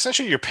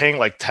 Essentially, you're paying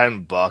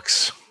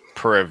 $10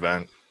 per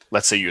event.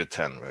 Let's say you had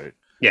 10, right?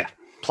 Yeah.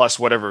 Plus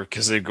whatever,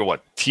 because they go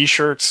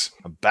T-shirts,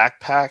 a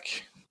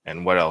backpack,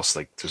 and what else?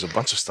 There's a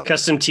bunch of stuff.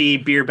 Custom tee,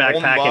 beer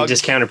backpack, and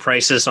discounted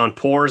prices on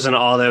pours and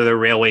all the other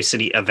Railway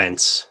City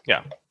events.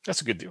 Yeah,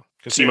 that's a good deal.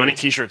 Because money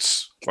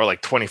T-shirts are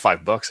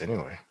 $25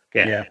 anyway.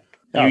 Yeah.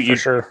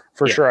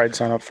 For sure, I'd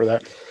sign up for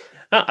that.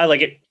 I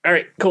like it. All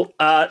right, cool.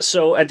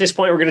 So at this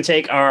point, we're going to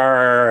take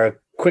our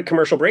quick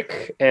commercial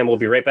break, and we'll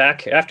be right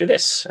back after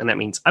this. And that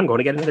means I'm going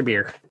to get another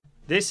beer.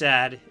 This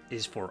ad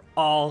is for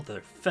all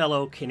the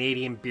fellow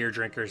Canadian beer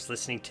drinkers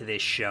listening to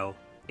this show.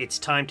 It's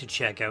time to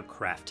check out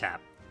Craft Tap.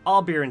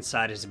 All Beer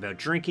Inside is about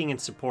drinking and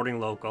supporting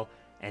local,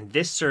 and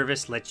this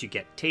service lets you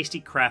get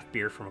tasty craft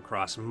beer from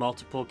across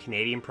multiple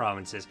Canadian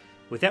provinces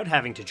without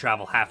having to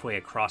travel halfway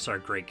across our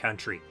great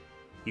country.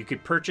 You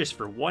could purchase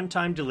for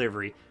one-time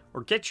delivery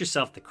or get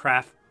yourself the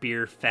Craft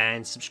Beer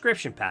Fan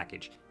subscription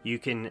package. You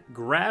can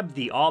grab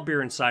the All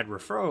Beer Inside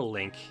referral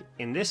link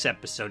in this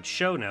episode's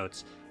show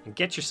notes and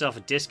get yourself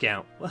a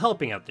discount while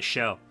helping out the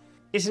show.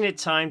 Isn't it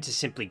time to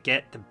simply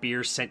get the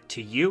beer sent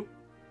to you?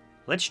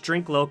 Let's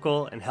drink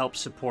local and help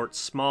support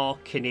small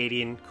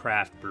Canadian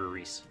craft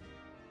breweries.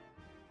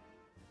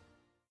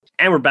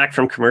 And we're back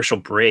from commercial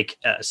break.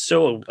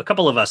 So a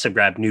couple of us have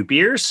grabbed new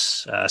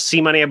beers.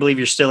 C-Money, I believe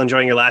you're still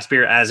enjoying your last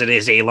beer as it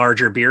is a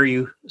larger beer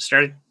you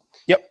started?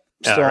 Yep.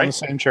 Still right. on the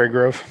same Cherry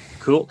Grove.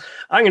 Cool.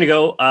 I'm going to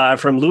go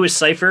from Lewis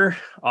Cipher,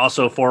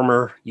 also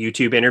former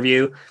YouTube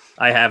interview.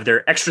 I have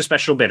their extra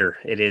special bitter.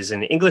 It is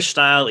an English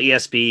style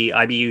ESB,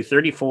 IBU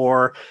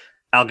 34,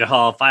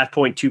 alcohol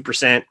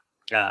 5.2%.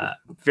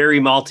 Very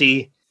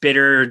malty,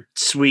 bitter,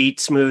 sweet,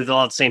 smooth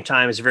all at the same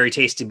time. It's a very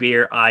tasty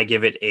beer. I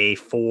give it a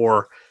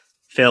 4.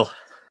 Phil.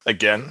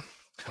 Again,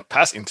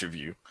 past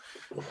interview.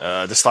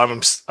 This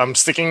time I'm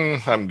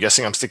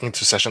guessing I'm sticking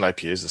to session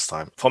IPAs this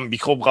time. From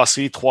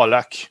Microbrasserie Trois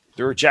Lacs,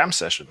 their jam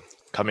session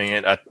coming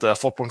in at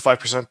 4.5%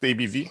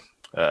 ABV.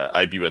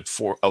 IBU at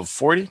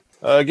 40.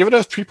 Give it a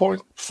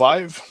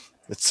 3.5.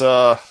 It's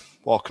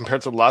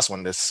compared to the last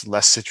one, it's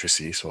less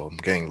citrusy, so I'm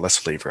getting less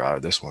flavor out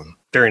of this one.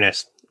 Very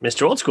nice.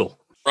 Mr. Old School.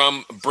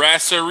 From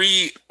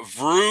Brasserie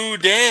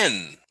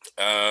Vrouden,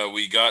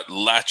 we got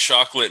La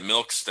Chocolate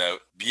Milk Stout,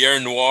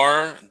 Bière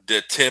Noire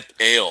de Type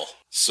Ale.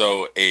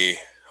 So a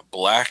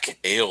black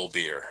ale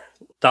beer.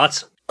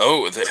 Thoughts?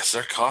 Oh, is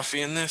there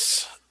coffee in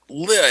this?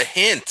 A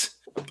hint.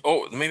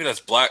 Oh, maybe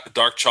that's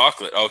dark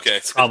chocolate. Okay.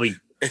 Probably.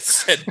 It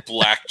said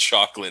black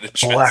chocolate.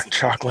 Black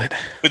chocolate.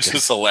 Which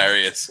is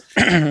hilarious.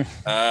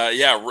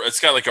 It's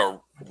got like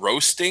a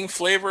roasting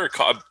flavor,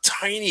 a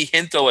tiny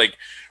hint of like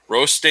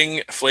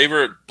roasting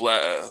flavor,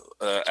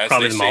 as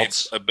probably they say,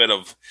 malts. a bit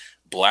of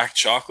black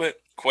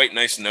chocolate. Quite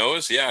nice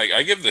nose. Yeah,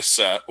 I give this.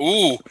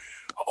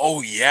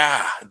 Oh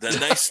yeah, the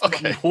nice.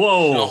 Okay.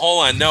 Whoa! No,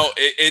 hold on. No,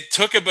 it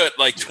took about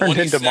like 20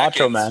 Turned into seconds.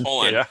 Macho Man.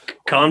 Hold on. Yeah.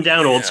 Calm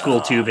down, Old School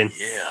tubing.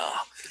 Yeah.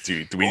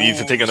 Do we need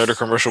to take another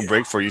commercial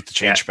break for you to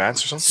change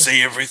pants or something?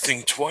 Say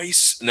everything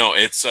twice. No,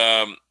 it's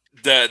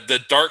the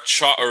dark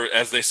chocolate, or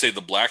as they say,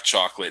 the black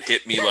chocolate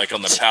hit me like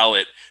on the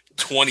palate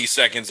 20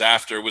 seconds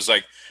after. It was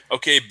like,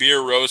 okay,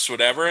 beer roast,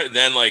 whatever. And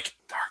then like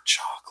dark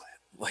chocolate.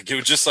 Like it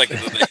was just like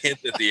the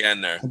hint at the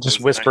end there. Just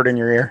whispered in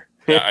your ear.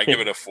 Yeah, I give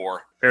it a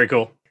 4. Very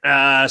cool.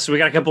 So we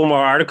got a couple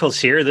more articles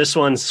here. This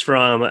one's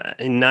from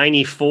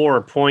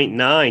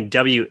 94.9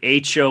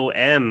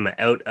 WHOM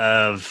out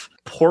of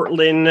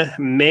Portland,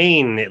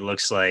 Maine, it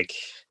looks like.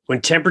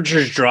 When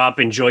temperatures drop,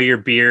 enjoy your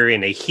beer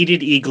in a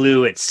heated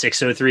igloo at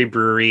 603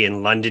 Brewery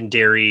in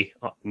Londonderry,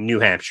 New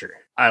Hampshire.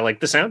 I like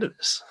the sound of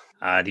this.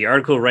 The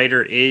article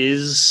writer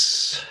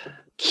is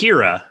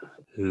Kira,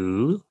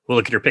 who we'll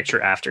look at her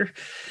picture after.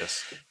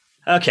 Yes.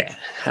 Okay.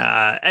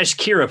 As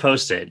Kira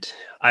posted,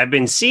 I've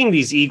been seeing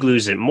these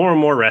igloos at more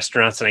and more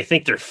restaurants, and I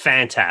think they're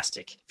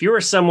fantastic. If you are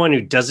someone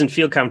who doesn't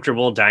feel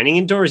comfortable dining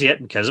indoors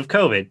yet because of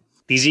COVID,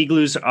 these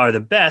igloos are the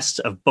best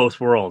of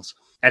both worlds.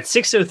 At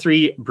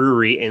 603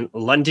 Brewery in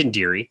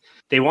Londonderry,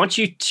 they want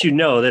you to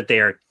know that they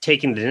are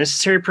taking the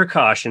necessary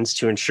precautions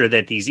to ensure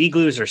that these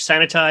igloos are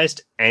sanitized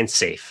and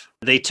safe.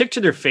 They took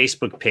to their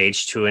Facebook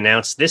page to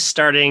announce this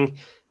starting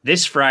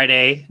this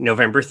Friday,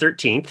 November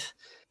 13th.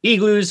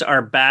 Igloos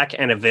are back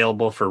and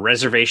available for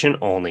reservation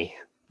only.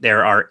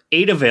 There are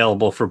 8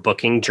 available for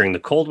booking during the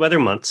cold weather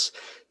months.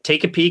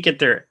 Take a peek at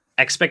their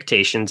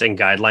expectations and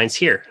guidelines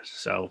here.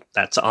 So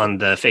that's on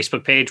the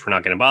Facebook page. We're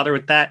not going to bother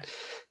with that.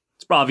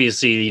 It's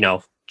obviously,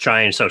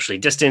 try and socially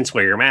distance,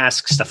 wear your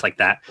mask, stuff like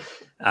that.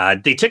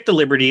 They took the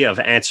liberty of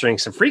answering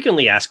some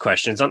frequently asked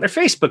questions on their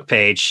Facebook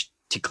page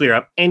to clear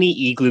up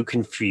any igloo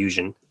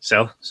confusion.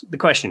 So the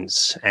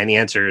questions and the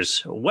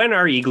answers: when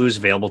are igloos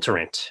available to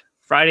rent?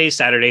 Fridays,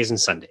 Saturdays, and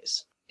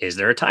Sundays. Is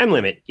there a time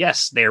limit?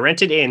 Yes, they are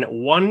rented in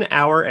 1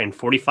 hour and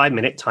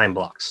 45-minute time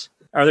blocks.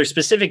 Are there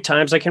specific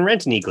times I can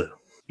rent an igloo?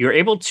 You're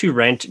able to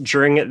rent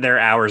during their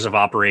hours of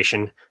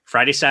operation: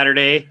 Friday,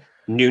 Saturday,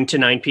 noon to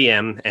 9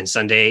 p.m., and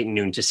Sunday,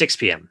 noon to 6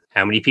 p.m.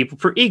 How many people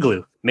per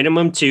igloo?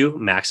 Minimum 2,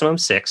 maximum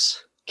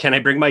 6. Can I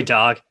bring my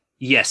dog?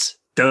 Yes,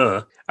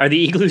 duh. Are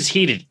the igloos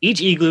heated?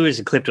 Each igloo is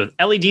equipped with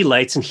LED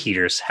lights and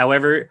heaters.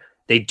 However,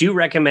 they do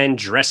recommend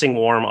dressing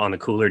warm on the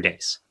cooler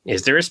days.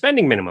 Is there a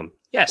spending minimum?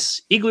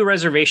 Yes. Igloo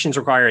reservations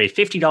require a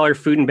 $50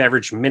 food and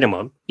beverage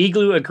minimum,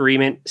 igloo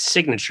agreement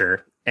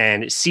signature,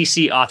 and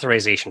CC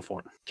authorization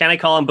form. Can I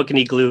call and book an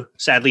igloo?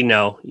 Sadly,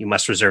 no. You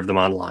must reserve them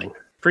online.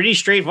 Pretty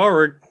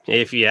straightforward,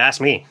 if you ask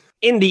me.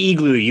 In the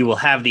igloo, you will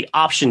have the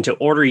option to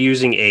order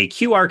using a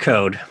QR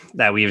code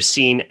that we have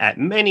seen at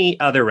many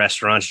other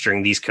restaurants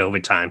during these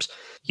COVID times.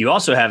 You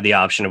also have the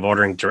option of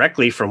ordering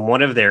directly from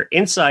one of their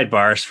inside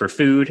bars for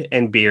food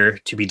and beer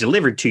to be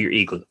delivered to your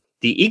igloo.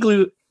 The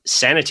igloo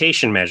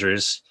sanitation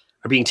measures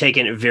are being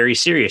taken very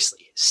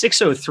seriously.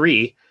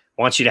 603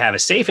 wants you to have a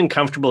safe and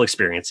comfortable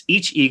experience.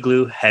 Each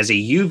igloo has a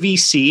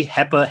UVC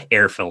HEPA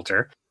air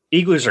filter.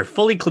 Igloos are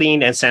fully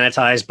cleaned and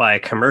sanitized by a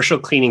commercial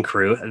cleaning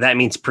crew. That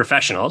means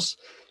professionals.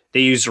 They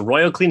use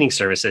Royal Cleaning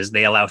Services.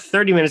 They allow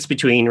 30 minutes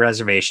between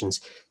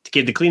reservations to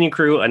give the cleaning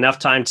crew enough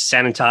time to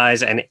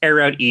sanitize and air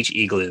out each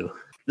igloo.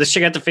 Let's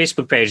check out the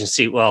Facebook page and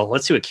see. Well,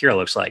 let's see what Kira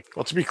looks like.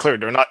 Well, to be clear,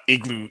 they're not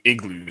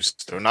igloos.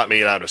 They're not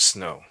made out of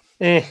snow.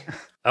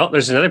 Oh,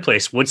 there's another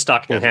place,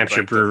 Woodstock, New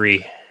Hampshire like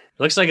Brewery.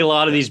 Looks like a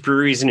lot of these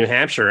breweries in New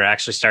Hampshire are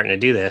actually starting to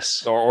do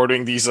this. They're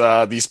ordering these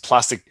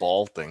plastic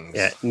ball things.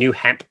 Yeah, New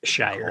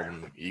Hampshire.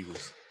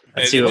 Eagles.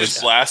 And see what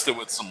just blast it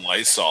with some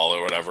Lysol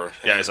or whatever.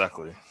 Yeah,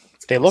 exactly.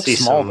 They look See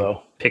small some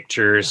though.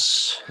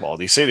 Pictures. Well,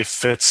 they say they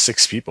fit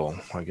 6 people,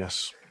 I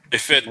guess. They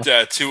fit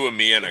 2 of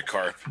me and a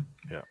carp.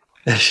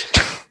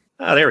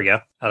 Oh, there we go.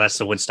 Oh, that's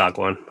the Woodstock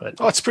one. But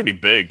Oh, it's pretty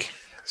big.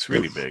 It's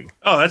really big.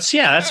 oh, that's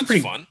a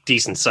pretty fun.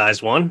 decent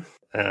sized one.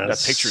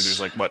 That picture,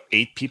 there's like, what,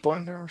 8 people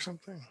in there or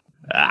something?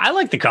 I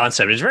like the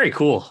concept. It's very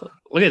cool.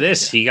 Look at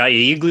this. You got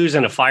your igloos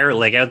and a fire,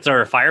 like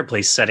outdoor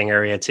fireplace setting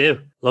area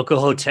too. Local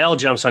hotel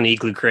jumps on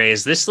igloo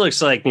craze. This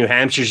looks like New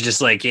Hampshire's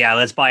just like, yeah,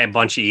 let's buy a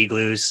bunch of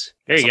igloos.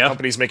 There you Some go.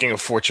 company's making a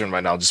fortune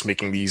right now just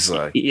making these.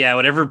 Yeah,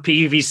 whatever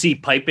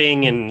PVC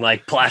piping and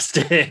like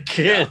plastic.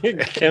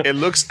 It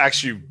looks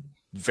actually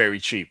very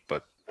cheap,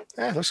 but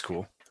it looks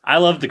cool. I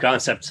love the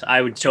concept.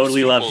 I would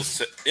totally love.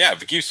 Yeah,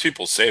 if it keeps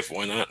people safe,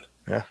 why not?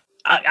 Yeah.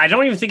 I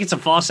don't even think it's a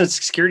false sense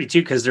of security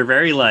too, because they're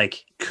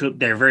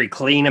very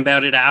clean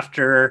about it.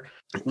 After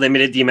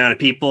limited the amount of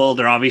people,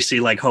 they're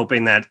obviously like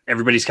hoping that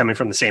everybody's coming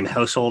from the same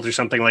household or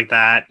something like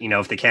that. You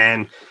know, if they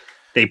can,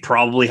 they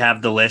probably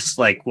have the list.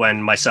 Like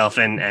when myself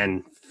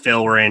and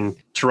Phil were in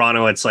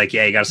Toronto, it's like,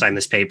 yeah, you got to sign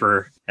this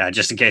paper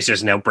just in case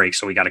there's an outbreak.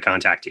 So we got to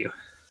contact you.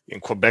 In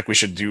Quebec, we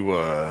should do.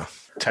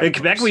 In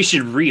Quebec, we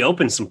should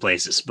reopen some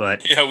places,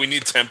 but Yeah, we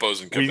need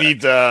tempos in Quebec. We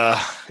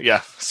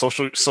need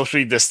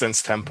socially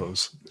distanced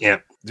tempos. yeah.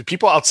 Do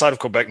people outside of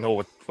Quebec know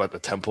what a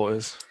tempo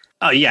is?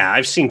 Oh yeah,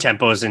 I've seen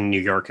tempos in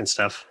New York and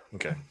stuff.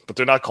 Okay, but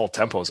they're not called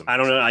tempos. I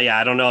don't know. Yeah,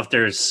 I don't know if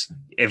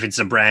it's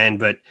a brand,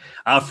 but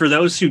for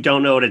those who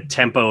don't know what a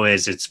tempo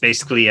is, it's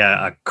basically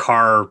a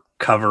car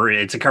cover.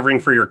 It's a covering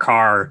for your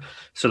car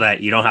so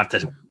that you don't have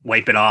to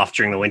wipe it off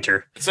during the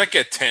winter. It's like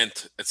a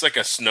tent. It's like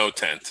a snow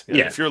tent.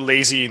 Yeah. If you're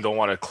lazy and don't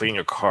want to clean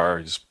your car,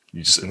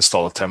 you just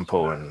install a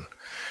tempo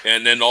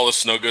And then all the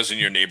snow goes in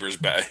your neighbor's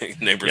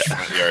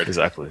front yard.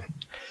 Exactly.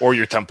 Or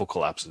your tempo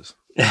collapses.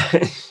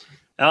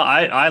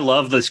 I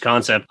love this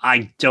concept.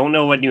 I don't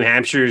know what New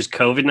Hampshire's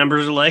COVID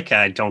numbers are like.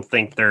 I don't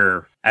think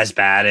they're as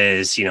bad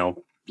as,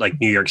 like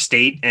New York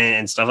State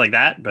and stuff like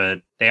that,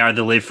 but they are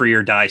the live free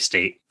or die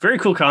state. Very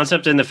cool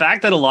concept. And the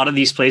fact that a lot of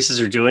these places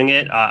are doing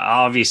it,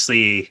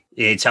 obviously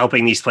it's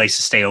helping these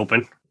places stay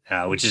open,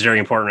 which is very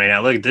important right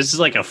now. Look, this is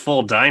like a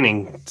full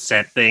dining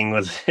set thing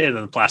with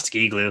the plastic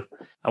igloo.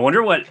 I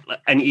wonder what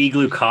an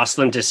igloo costs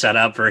them to set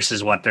up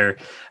versus what their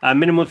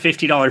minimum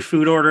 $50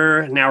 food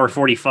order. Now we're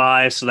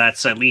 45, so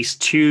that's at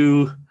least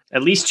two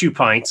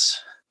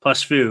pints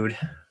plus food.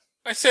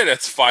 I say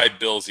that's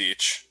 $5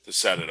 each to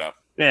set it up.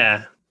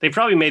 Yeah, they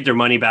probably made their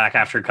money back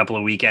after a couple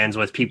of weekends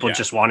with people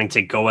just wanting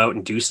to go out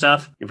and do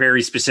stuff. You're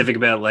very specific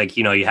about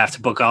you have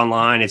to book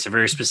online. It's a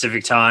very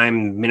specific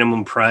time,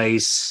 minimum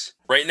price.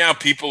 Right now,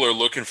 people are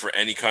looking for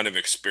any kind of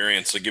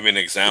experience. I'll give you an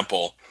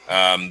example.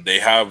 They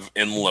have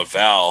in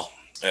Laval,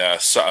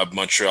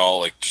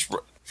 Montreal,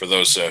 for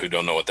those who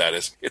don't know what that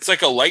is, it's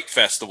like a light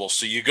festival.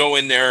 So you go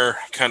in there,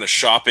 kind of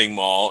shopping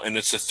mall, and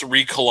it's a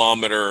 3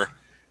 kilometer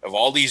of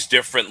all these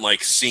different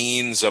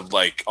scenes of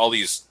all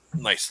these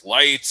nice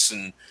lights,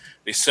 and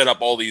they set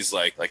up all these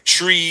like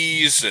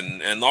trees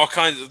and all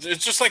kinds of.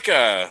 It's just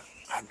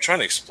I'm trying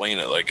to explain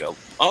it,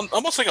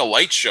 almost like a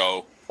light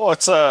show. Well,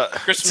 it's a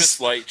Christmas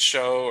light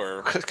show,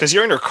 or because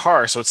you're in your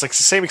car, so it's like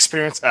the same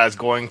experience as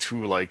going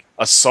to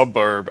a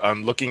suburb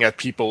and looking at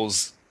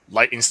people's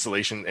light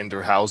installation in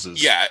their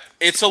houses. Yeah,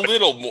 it's a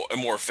little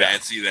more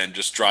fancy than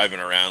just driving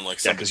around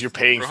because you're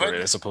paying for it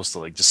as opposed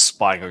to just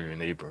spying on your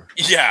neighbor.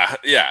 Yeah,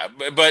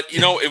 but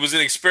it was an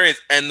experience,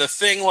 and the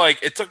thing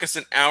it took us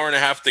an hour and a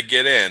half to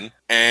get in,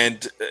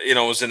 and it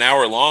was an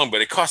hour long,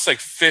 but it cost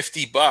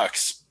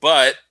 $50.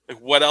 But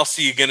what else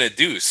are you gonna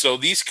do? So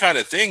these kind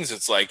of things,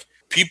 it's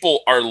people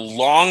are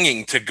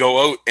longing to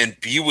go out and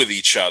be with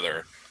each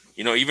other.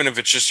 Even if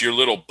it's just your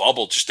little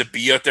bubble, just to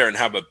be out there and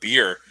have a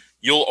beer.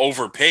 You'll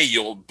overpay.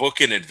 You'll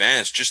book in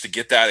advance just to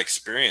get that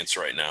experience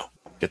right now.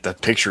 Get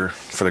that picture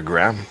for the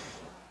gram.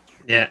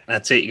 Yeah,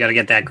 that's it. You got to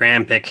get that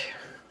gram pic.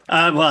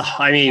 Well,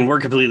 I mean, we're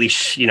completely,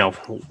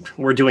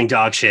 we're doing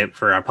dog shit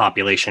for our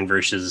population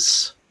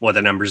versus what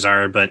the numbers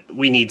are. But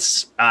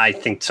I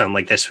think something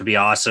like this would be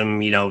awesome.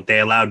 They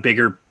allowed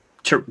bigger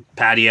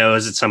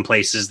patios at some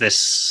places this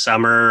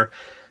summer.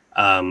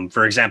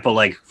 For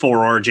example,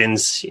 Four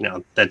Origins,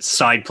 that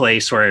side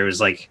place where it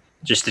was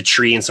just a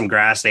tree and some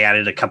grass. They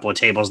added a couple of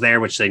tables there,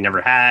 which they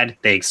never had.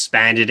 They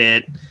expanded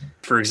it.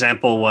 For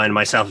example, when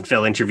myself and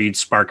Phil interviewed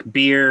Spark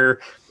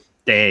Beer,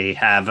 They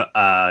have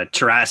a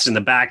terrace in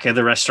the back of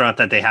the restaurant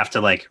that they have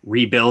to like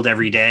rebuild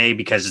every day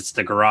because it's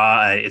the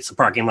garage, it's the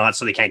parking lot,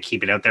 so they can't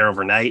keep it out there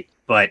overnight.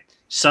 But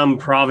some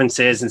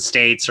provinces and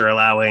states are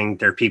allowing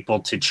their people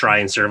to try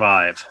and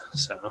survive.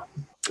 So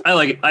I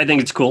like it. I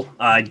think it's cool.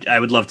 I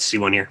would love to see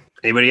one here.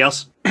 Anybody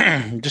else?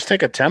 Just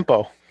take a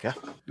tempo. Yeah.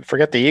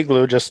 Forget the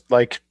igloo. Just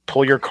like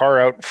pull your car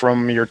out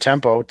from your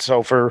tempo.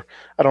 So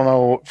I don't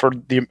know,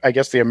 I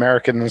guess the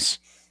Americans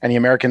and the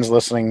Americans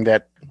listening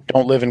that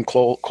don't live in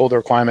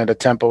colder climate, a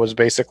tempo is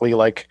basically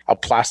like a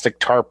plastic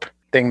tarp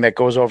thing that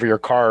goes over your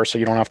car so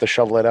you don't have to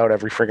shovel it out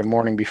every friggin'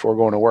 morning before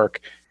going to work.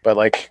 But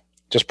like,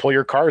 just pull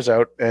your cars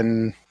out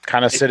and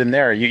kind of sit in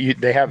there.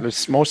 They have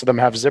most of them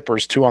have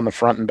zippers too on the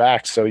front and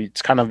back, so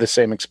it's kind of the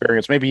same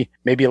experience. Maybe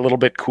a little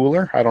bit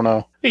cooler. I don't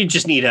know. You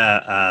just need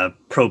a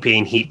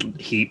propane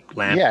heat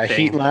lamp. Yeah,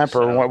 heat lamp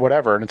or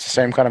whatever, and it's the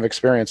same kind of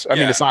experience. I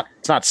mean, it's not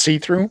see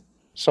through,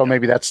 so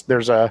maybe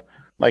there's a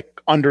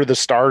like under the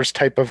stars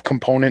type of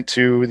component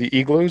to the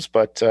igloos,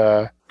 but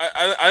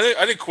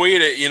I'd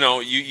equate it.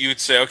 You'd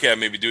say, okay,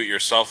 maybe do it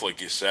yourself,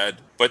 like you said.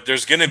 But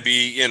there's going to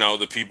be,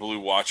 the people who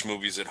watch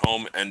movies at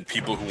home and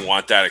people who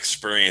want that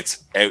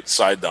experience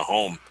outside the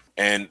home.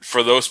 And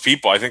for those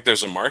people, I think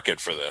there's a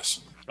market for this.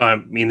 I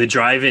mean, the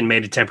drive-in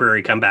made a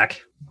temporary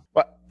comeback.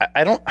 But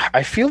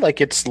I feel like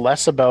it's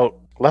less about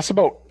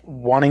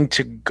wanting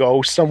to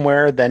go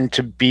somewhere than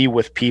to be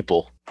with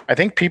people. I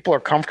think people are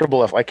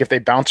comfortable if they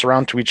bounce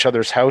around to each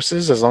other's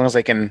houses as long as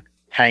they can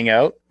hang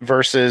out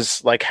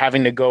versus like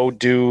having to go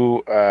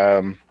do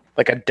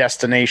like a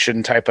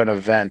destination type of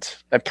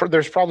event.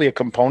 There's probably a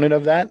component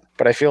of that,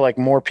 but I feel like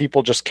more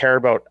people just care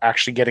about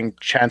actually getting a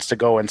chance to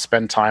go and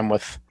spend time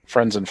with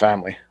friends and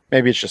family.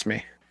 Maybe it's just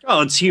me.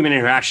 Oh, it's human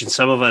interaction.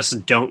 Some of us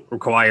don't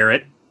require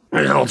it.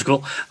 Old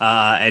school.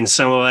 And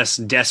some of us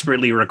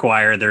desperately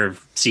require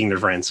seeing their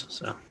friends.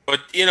 So, but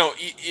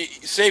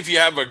say if you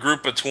have a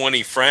group of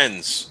 20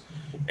 friends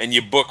and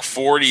you book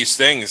 40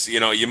 things,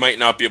 you might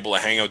not be able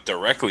to hang out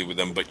directly with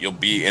them, but you'll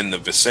be in the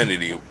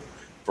vicinity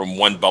from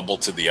one bubble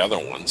to the other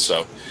one.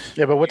 So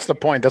yeah, but what's the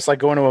point? That's like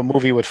going to a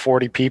movie with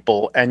 40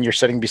 people and you're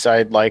sitting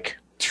beside like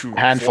two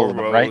handful of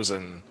them, right?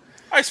 And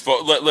I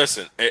suppose.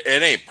 Listen,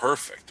 it ain't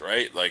perfect,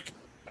 right? Like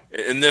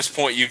in this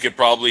point, you could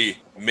probably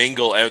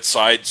mingle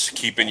outside,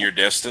 keeping your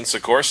distance,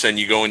 of course, and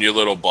you go in your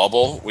little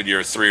bubble with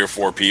your 3 or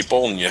 4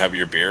 people and you have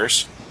your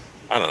beers.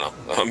 I don't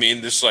know. I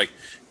mean, just like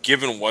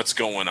given what's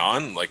going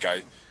on, like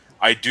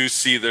I do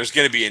see there's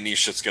going to be a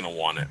niche that's going to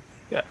want it.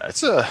 yeah,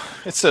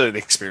 it's an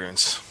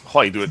experience.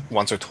 Probably do it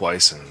once or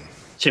twice, and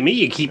to me,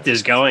 you keep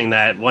this going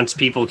that once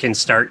people can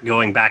start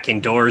going back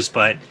indoors,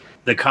 but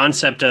the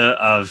concept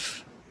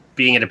of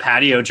being at a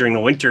patio during the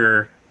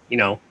winter,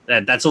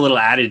 that's a little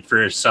added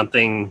for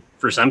something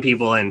for some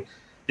people. And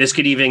this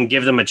could even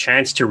give them a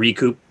chance to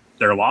recoup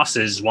their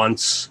losses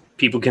once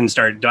people can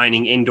start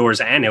dining indoors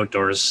and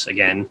outdoors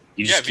again.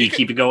 You just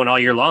keep it going all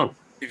year long.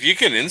 If you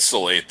can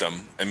insulate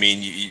them, I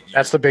mean,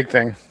 that's the big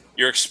thing.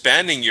 You're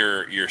expanding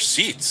your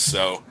seats.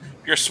 So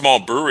if you're a small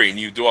brewery and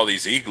you do all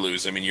these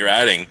igloos, I mean, you're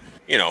adding,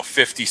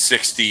 50,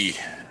 60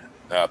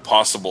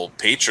 possible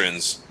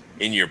patrons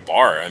in your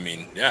bar. I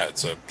mean, yeah,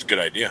 it's a good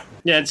idea.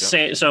 Yeah,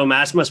 so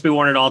masks must be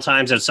worn at all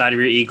times outside of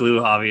your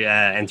igloo,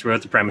 and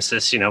throughout the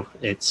premises.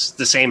 It's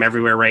the same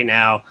everywhere right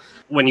now.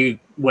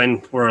 When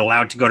we're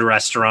allowed to go to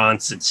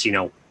restaurants, it's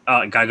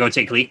gotta go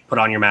take a leak, put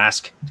on your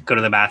mask, go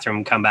to the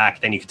bathroom, come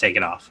back, then you can take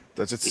it off.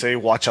 Does it say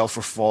watch out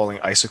for falling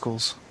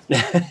icicles?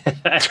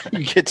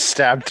 You get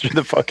stabbed through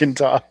the fucking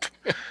top.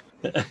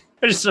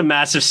 There's just a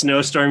massive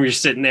snowstorm. You're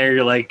sitting there,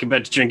 you're like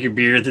about to drink your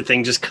beer, the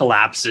thing just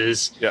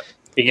collapses. Yeah.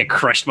 You get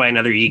crushed by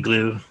another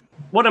igloo.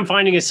 What I'm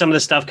finding is some of the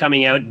stuff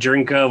coming out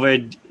during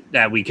COVID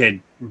that we could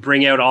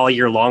bring out all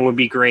year long would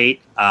be great.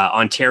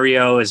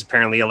 Ontario is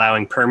apparently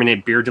allowing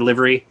permanent beer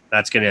delivery.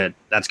 That's gonna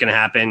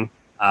happen,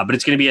 but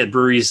it's gonna be at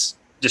breweries'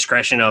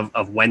 discretion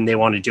of when they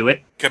want to do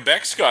it.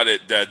 Quebec's got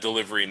it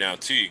delivery now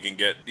too. You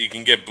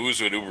can get booze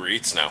with Uber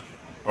Eats now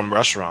from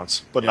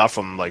restaurants, but not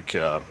from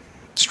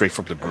straight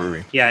from the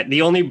brewery. Yeah,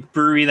 the only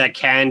brewery that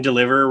can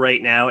deliver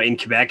right now in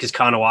Quebec is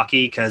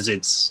Kanawaki because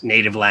it's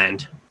native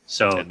land.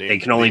 So they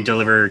can only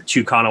deliver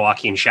to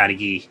Kanawaki and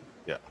Chateauguay.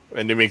 Yeah,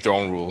 and they make their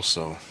own rules.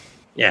 So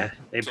yeah,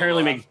 they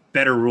apparently make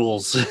better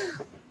rules.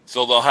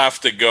 So they'll have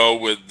to go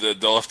with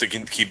they'll have to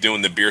keep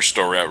doing the beer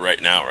store route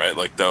right now, right?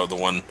 Like the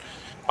one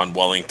on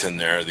Wellington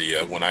there,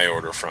 the one I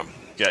order from.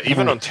 Yeah,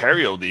 even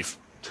Ontario,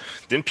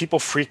 didn't people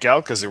freak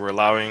out because they were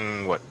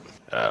allowing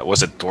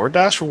was it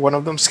DoorDash or one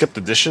of them skip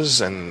the dishes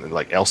and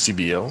like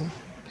LCBO?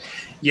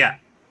 Yeah.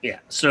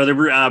 So the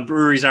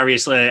breweries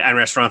obviously and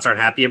restaurants aren't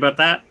happy about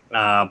that.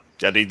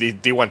 Yeah,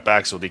 they went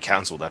back, so they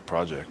canceled that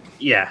project.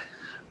 Yeah,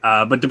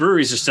 but the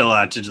breweries are still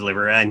allowed to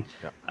deliver, and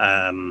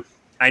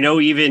I know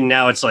even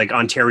now it's like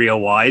Ontario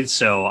wide.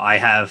 So I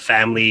have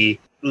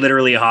family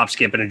literally a hop,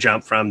 skip, and a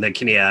jump from the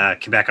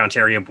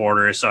Quebec-Ontario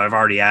border. So I've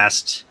already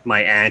asked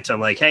my aunt. I'm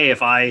like, hey,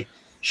 if I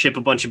ship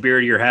a bunch of beer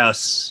to your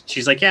house,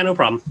 she's like, yeah, no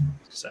problem.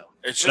 So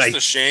it's just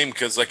a shame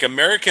because like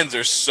Americans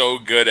are so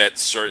good at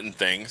certain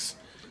things.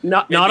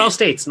 Not all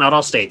states.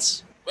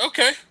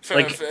 Okay.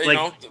 I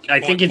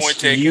think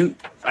it's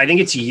I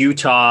think it's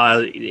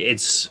Utah.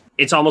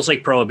 It's almost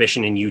like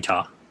prohibition in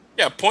Utah.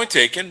 Yeah, point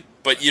taken.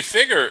 But you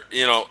figure,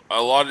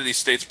 a lot of these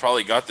states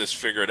probably got this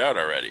figured out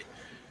already.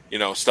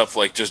 Stuff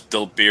like just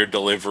beer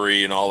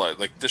delivery and all that.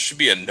 Like, this should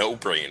be a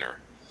no-brainer.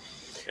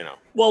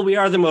 Well, we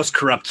are the most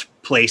corrupt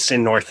place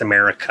in North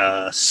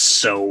America,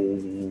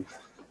 so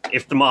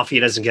if the mafia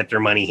doesn't get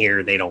their money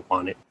here, they don't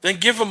want it. Then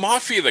give the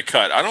mafia the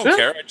cut. I don't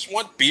care. I just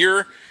want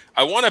beer.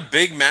 I want a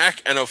Big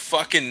Mac and a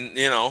fucking,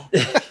 a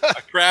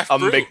craft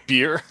brew. A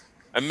McBeer.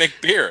 A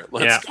McBeer.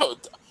 Let's go.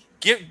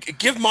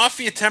 Give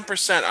mafia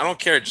 10%. I don't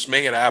care. Just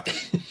make it happen.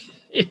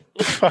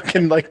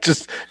 Fucking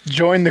just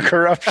join the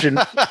corruption.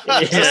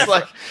 Just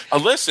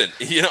listen,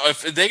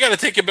 if they got to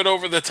take a bit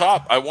over the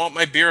top, I want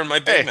my beer and my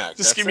Big Mac.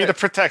 Just give me the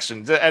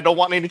protection. I don't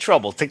want any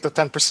trouble. Take the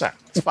 10%.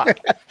 It's fine.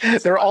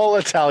 They're all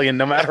Italian,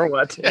 no matter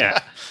what. Yeah.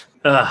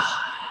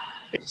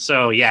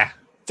 So yeah.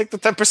 Take the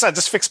 10%.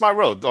 Just fix my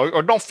road,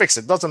 or don't fix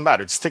it. Doesn't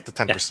matter. Just take the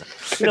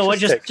 10%. You know what?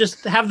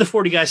 Just have the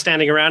 40 guys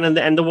standing around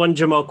and the one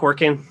Jamoke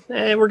working.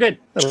 We're good.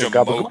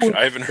 Jamoke.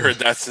 I haven't heard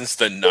that since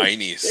the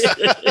 90s.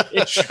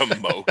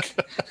 Jamoke.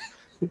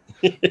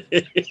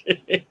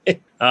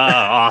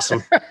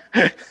 Awesome.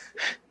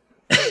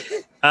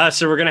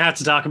 So we're gonna have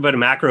to talk about a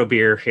macro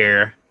beer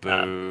here.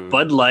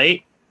 Bud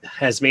Light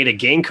has made a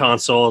game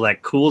console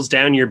that cools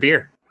down your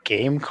beer.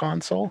 Game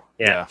console?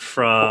 Yeah,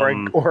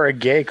 or a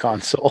gay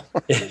console.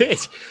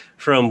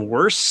 From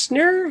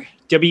Worsner,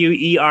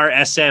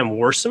 WERSM,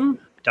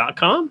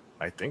 Worsum.com.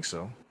 I think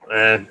so.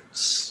 It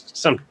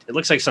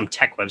looks like some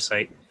tech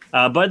website.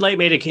 Bud Light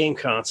made a game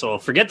console.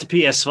 Forget the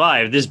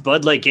PS5. This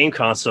Bud Light game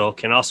console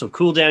can also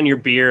cool down your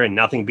beer, and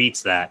nothing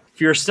beats that. If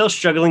you're still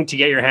struggling to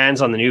get your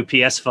hands on the new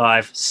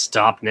PS5,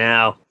 stop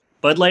now.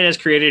 Bud Light has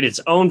created its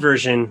own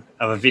version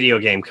of a video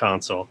game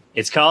console.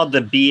 It's called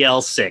the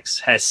BL6,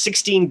 has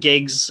 16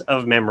 gigs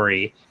of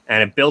memory,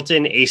 and a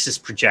built-in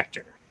Asus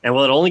projector. And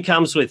while it only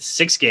comes with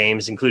 6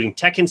 games, including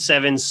Tekken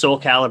 7, Soul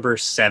Calibur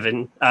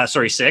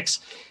 6,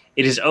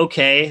 it is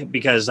okay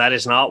because that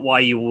is not why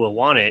you will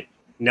want it.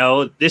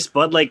 No, this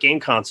Bud Light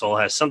game console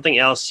has something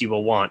else you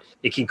will want.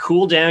 It can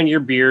cool down your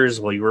beers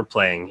while you are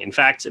playing. In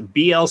fact,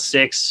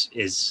 BL6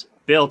 is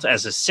built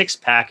as a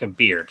 6-pack of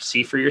beer.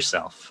 See for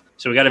yourself.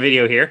 So we got a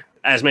video here.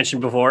 As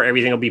mentioned before,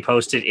 everything will be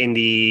posted in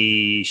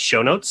the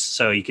show notes,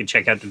 so you can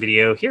check out the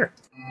video here.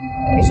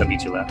 Please don't be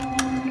too loud.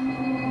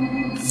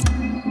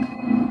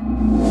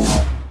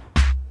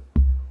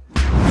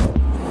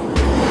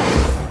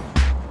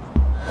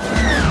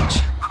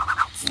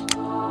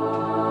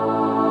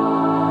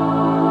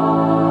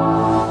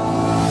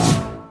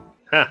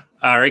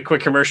 All right,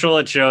 quick commercial.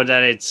 It showed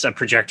that it's a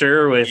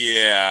projector with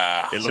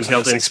some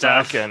built-in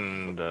stuff.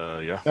 And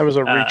that was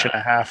a reach and a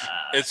half.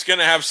 It's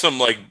gonna have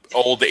some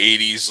old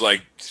 80s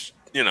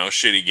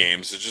shitty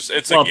games.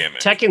 It's a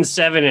gimmick. Tekken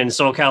 7 and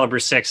Soul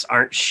Calibur 6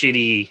 aren't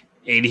shitty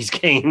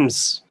 80s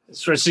games,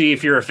 especially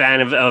if you're a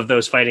fan of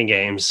those fighting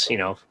games.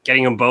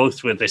 Getting them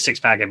both with a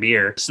 6-pack of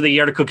beer. So the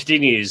article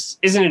continues.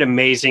 Isn't it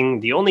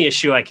amazing? The only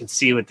issue I can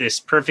see with this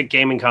perfect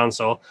gaming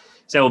console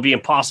that will be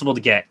impossible to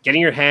get.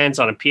 Getting your hands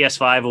on a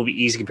PS5 will be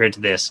easy compared to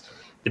this.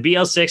 The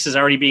BL6 is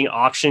already being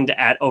auctioned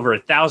at over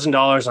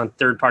 $1,000 on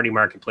third-party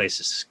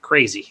marketplaces.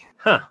 Crazy.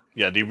 Huh.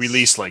 Yeah, they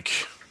released I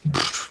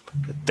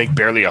think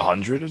barely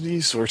 100 of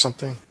these or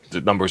something.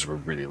 The numbers were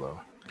really low.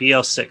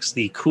 BL6,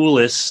 the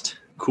coolest,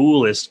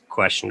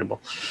 questionable.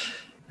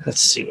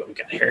 Let's see what we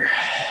got here.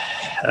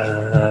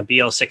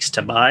 BL6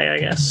 to buy, I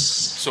guess.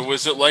 So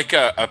was it like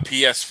a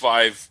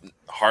PS5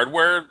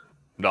 hardware?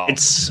 No,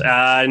 it's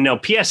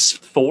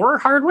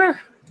PS4 hardware.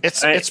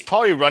 It's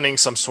probably running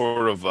some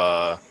sort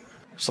of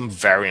some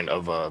variant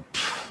of a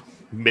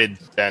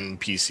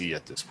mid-end PC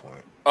at this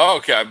point. Oh,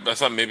 okay. I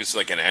thought maybe it's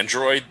like an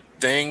Android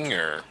thing,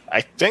 or I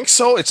think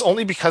so. It's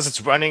only because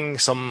it's running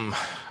some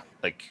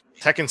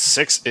Tekken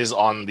 6 is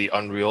on the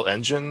Unreal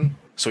Engine,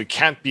 so it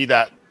can't be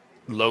that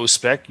low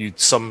spec. You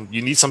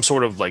need some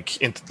sort of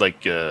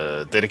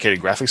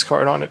dedicated graphics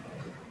card on it.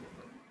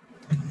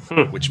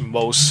 Which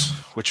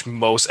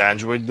most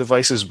Android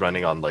devices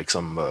running on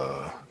some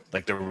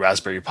the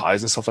Raspberry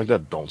Pis and stuff like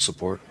that don't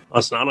support. Well,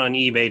 it's not on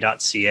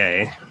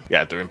eBay.ca.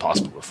 Yeah, they're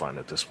impossible to find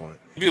at this point.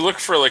 Maybe look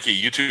for a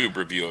YouTube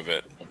review of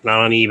it. Not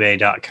on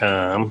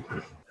eBay.com.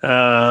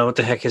 What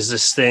the heck is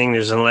this thing?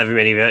 There's an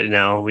 11-minute video.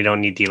 No, we don't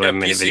need the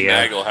 11-minute video.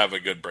 Mag will have a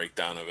good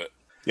breakdown of it.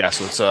 Yeah,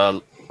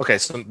 so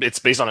it's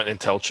based on an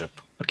Intel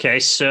chip. Okay,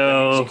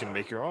 so you can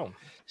make your own.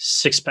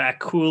 6-pack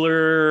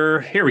cooler.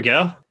 Here we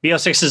go.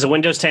 BL6 is a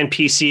Windows 10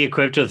 PC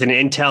equipped with an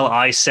Intel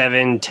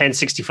i7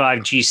 1065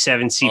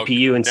 G7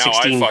 CPU and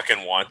 16 I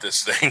fucking want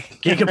this thing.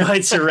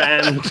 gigabytes of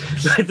RAM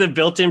with a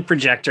built-in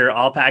projector,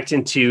 all packed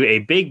into a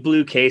big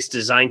blue case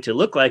designed to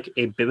look like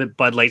a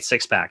Bud Light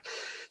 6-pack.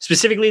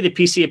 Specifically, the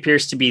PC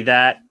appears to be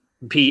a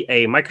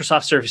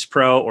Microsoft Surface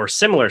Pro or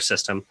similar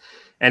system,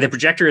 and the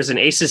projector is an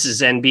Asus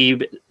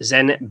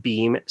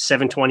ZenBeam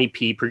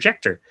 720p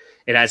projector.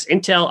 It has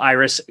Intel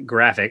Iris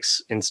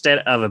graphics instead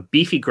of a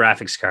beefy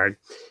graphics card,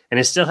 and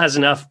it still has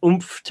enough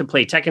oomph to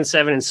play Tekken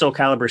 7 and Soul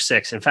Calibur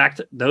 6. In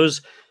fact,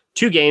 those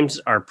 2 games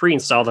are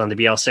pre-installed on the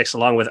BL6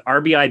 along with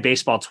RBI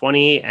Baseball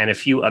 20 and a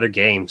few other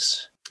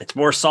games. It's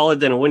more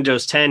solid than a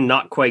Windows 10,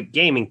 not quite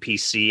gaming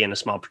PC and a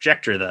small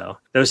projector, though.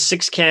 Those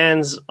 6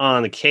 cans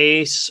on the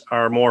case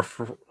are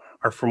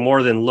for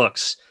more than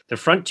looks. The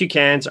front 2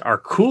 cans are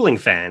cooling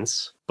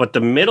fans, but the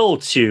middle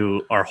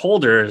 2 are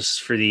holders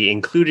for the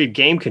included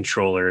game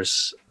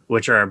controllers,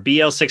 which are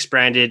BL6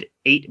 branded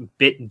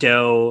 8-bit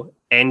DOE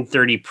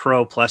N30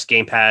 Pro Plus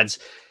gamepads,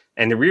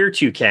 and the rear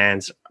 2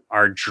 cans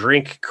are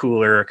drink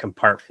cooler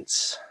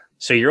compartments.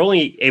 So you're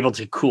only able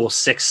to cool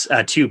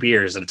 2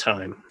 beers at a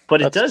time.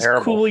 But it does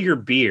cool your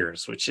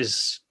beers, which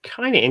is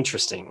kind of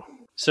interesting.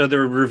 So the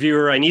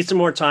reviewer, I need some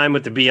more time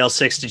with the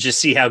BL6 to just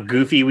see how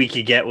goofy we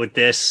could get with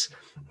this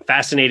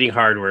fascinating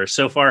hardware.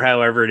 So far,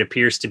 however, it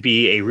appears to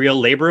be a real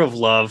labor of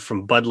love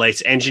from Bud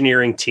Light's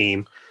engineering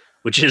team,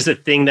 which is a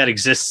thing that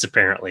exists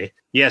apparently.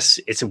 Yes,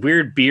 it's a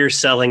weird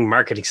beer-selling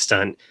marketing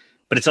stunt,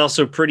 but it's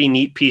also a pretty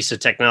neat piece of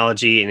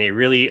technology in a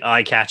really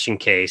eye-catching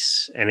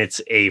case, and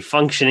it's a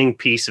functioning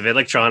piece of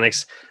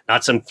electronics,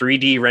 not some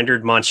 3D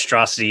rendered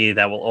monstrosity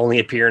that will only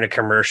appear in a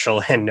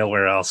commercial and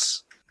nowhere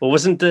else. Well,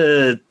 was it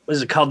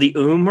called the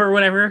or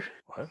whatever?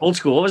 What? Old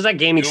school. What was that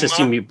gaming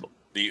system?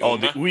 The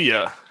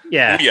Ouya.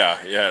 Yeah.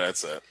 Yeah,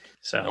 that's it.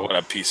 So what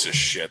a piece of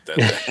shit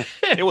that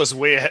It was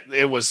way ahead.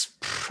 It was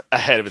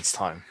ahead of its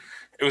time.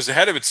 It was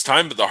ahead of its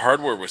time, but the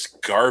hardware was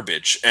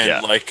garbage,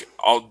 and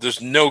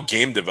there's no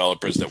game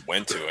developers that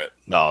went to it.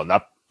 No,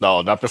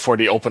 not before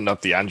they opened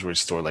up the Android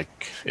store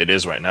like it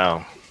is right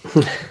now.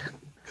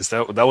 Because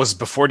that was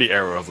before the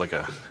era of like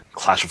a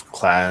Clash of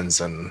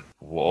Clans and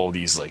all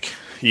these like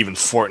even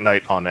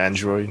Fortnite on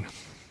Android.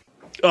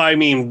 I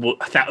mean,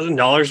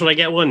 $1,000 would I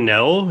get one?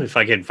 No. If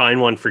I could find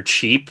one for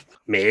cheap,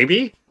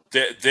 maybe.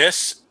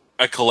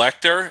 A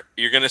collector,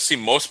 you're going to see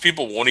most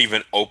people won't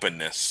even open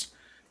this.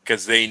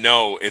 Because they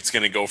know it's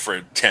going to go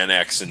for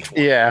 10x and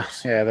 20. Yeah,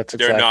 that's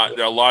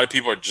exactly. A lot of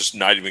people are just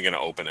not even going to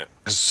open it.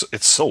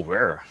 It's so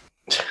rare.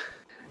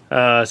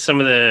 Some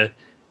of the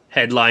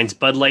headlines: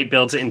 Bud Light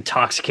builds an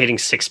intoxicating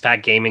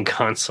 6-pack gaming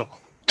console.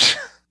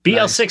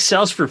 BL6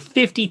 sells for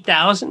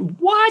 $50,000.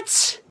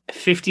 What?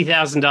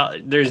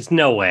 $50,000? There's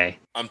no way.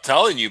 I'm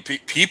telling you,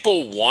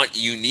 people want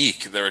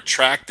unique. They're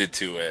attracted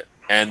to it,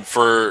 and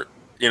for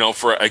an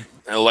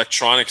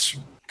electronics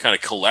kind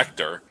of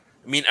collector.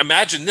 I mean,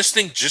 imagine this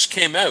thing just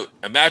came out.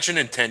 Imagine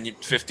in 10,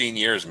 15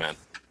 years, man.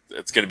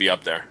 It's going to be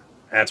up there.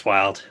 That's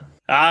wild.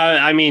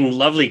 I mean,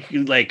 lovely,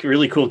 like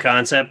really cool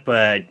concept,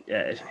 but,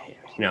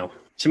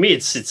 to me,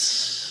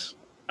 it's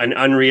an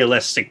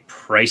unrealistic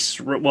price.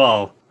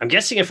 Well, I'm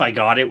guessing if I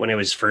got it when it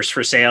was first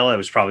for sale, it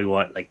was probably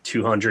like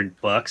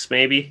 $200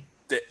 maybe.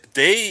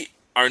 They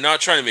are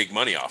not trying to make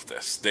money off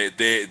this.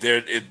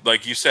 They're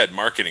like you said,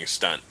 marketing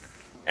stunt.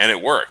 And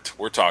it worked.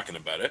 We're talking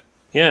about it.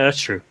 Yeah,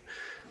 that's true.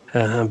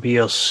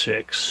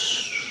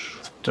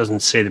 BL6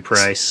 doesn't say the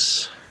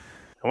price.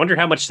 I wonder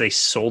how much they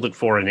sold it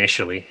for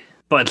initially.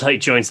 Bud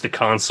Light joins the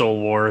console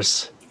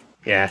wars.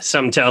 Yeah,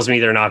 something tells me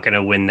they're not going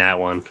to win that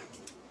one.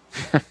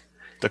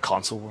 The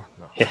console war?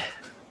 No. Yeah.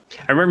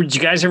 I remember, did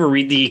you guys ever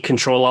read the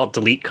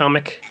Control-Alt-Delete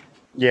comic?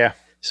 Yeah.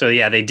 So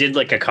yeah, they did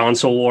like a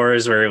console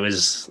wars where it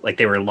was like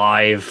they were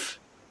live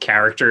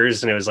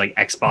characters and it was like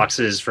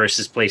Xboxes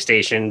versus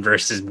PlayStation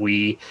versus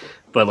Wii.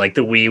 But like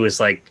the Wii was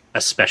like a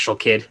special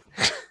kid.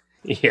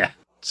 Yeah.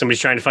 Somebody's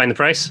trying to find the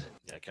price?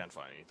 Yeah, I can't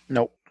find it.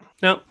 Nope.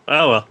 No.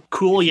 Oh, well.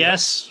 Cool,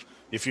 yes.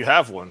 If you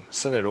have one,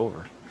 send it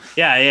over.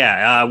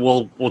 Yeah.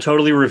 We'll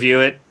totally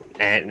review it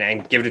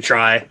and give it a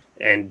try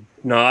and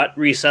not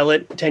resell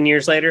it 10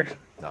 years later.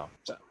 No.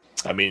 So.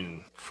 I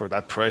mean, for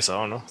that price, I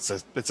don't know. It's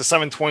a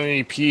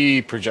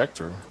 720p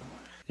projector.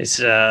 Is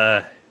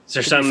there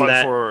something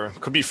that...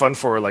 Could be fun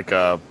for like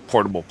a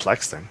portable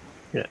Plex thing.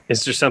 Yeah.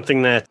 Is there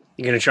something that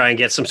you're going to try and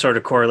get some sort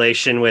of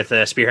correlation with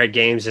Spearhead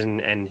Games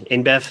and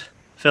InBev,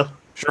 Phil?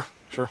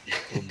 Sure.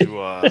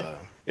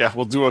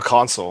 We'll do a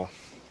console.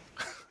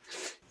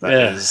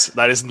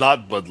 That is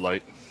not Bud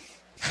Light.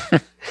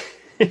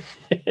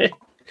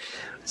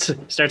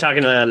 Start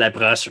talking to La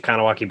Brosse or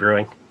Kanawaki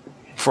Brewing.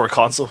 For a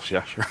console?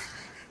 Yeah, sure.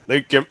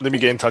 Let me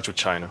get in touch with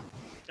China.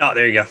 Oh,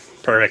 there you go.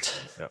 Perfect.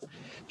 Yeah.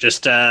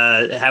 Just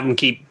have them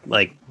keep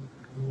like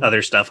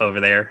other stuff over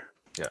there.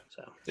 Yeah.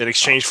 So. In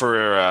exchange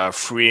for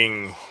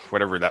freeing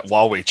whatever that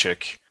Huawei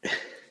chick,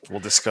 we'll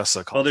discuss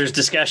a console. Well, there's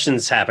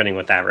discussions happening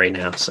with that right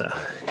now. So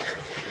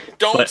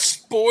don't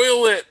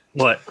spoil it.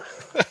 What?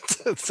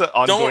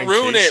 Don't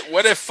ruin it.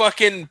 What if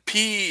fucking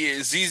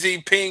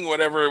ZZ Ping,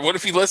 whatever? What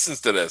if he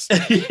listens to this?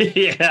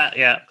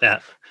 Yeah.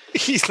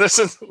 He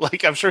listens.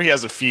 Like I'm sure he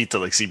has a feed to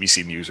like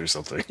CBC News or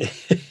something,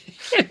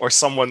 or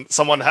some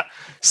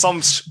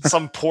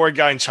poor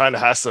guy in China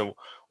has to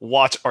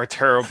watch our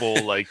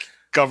terrible like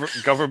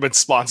government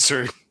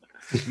sponsored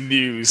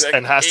news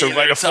and has to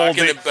write a full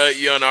talking about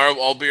you on our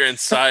All Beer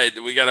Inside.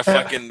 We gotta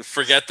fucking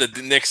forget the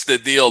nix the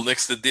deal.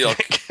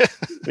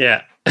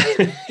 Yeah.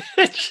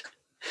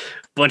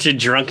 Bunch of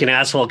drunken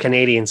asshole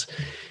Canadians.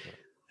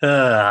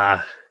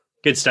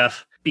 Good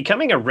stuff.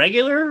 Becoming a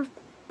regular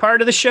part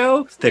of the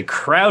show, the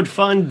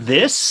crowdfund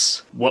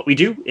this. What we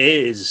do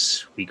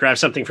is we grab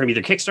something from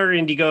either Kickstarter,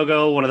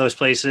 Indiegogo, one of those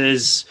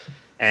places,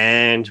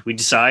 and we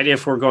decide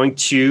if we're going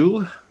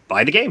to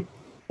buy the game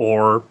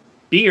or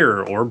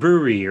beer or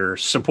brewery or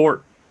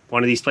support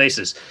one of these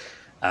places.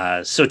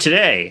 So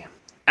today,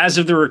 as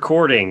of the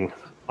recording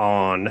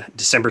on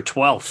December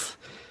 12th,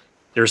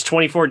 there's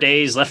 24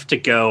 days left to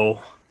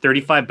go.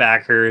 35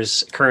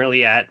 backers,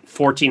 currently at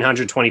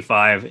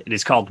 1,425. It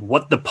is called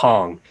What the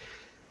Pong.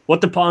 What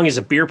the Pong is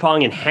a beer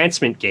pong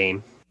enhancement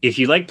game. If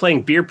you like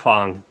playing beer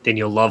pong, then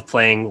you'll love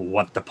playing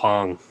What the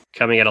Pong.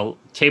 Coming at a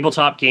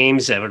tabletop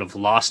games out of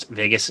Las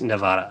Vegas,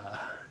 Nevada.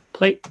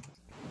 Play.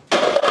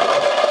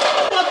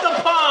 What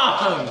the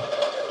Pong!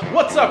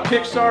 What's up,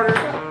 Kickstarter?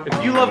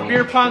 If you love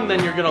beer pong,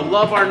 then you're gonna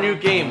love our new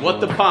game, What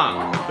the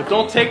Pong. But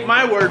don't take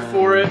my word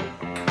for it.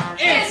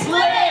 It's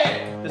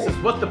lit! This is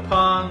What the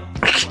Pong.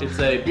 It's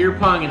a beer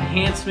pong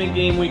enhancement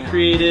game we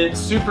created.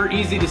 Super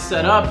easy to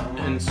set up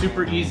and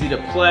super easy to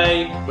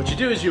play. What you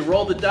do is you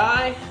roll the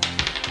die.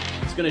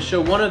 It's gonna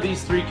show one of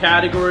these 3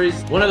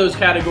 categories. One of those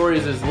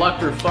categories is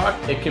luck or fuck.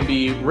 It can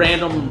be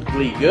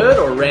randomly good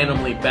or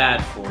randomly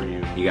bad for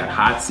you. You got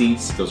hot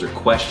seats, those are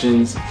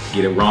questions.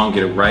 Get it wrong,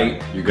 get it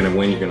right. You're gonna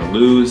win, you're gonna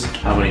lose.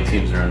 How many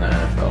teams are in the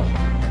NFL?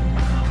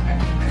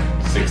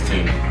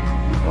 16.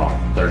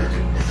 Oh,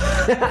 32.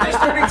 There's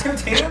 32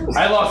 teams?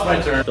 I lost my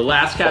turn. The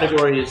last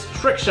category is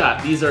trick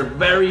shot. These are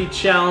very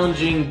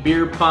challenging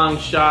beer pong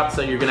shots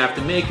that you're gonna have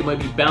to make. It might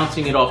be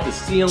bouncing it off the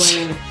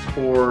ceiling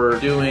or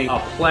doing a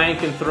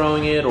plank and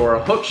throwing it or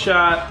a hook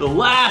shot. The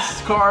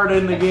last card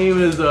in the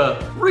game is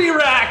a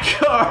re-rack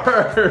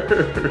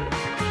card.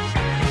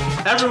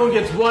 Everyone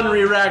gets 1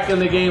 re-rack in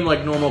the game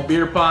like normal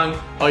beer pong.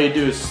 All you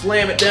do is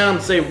slam it down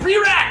and say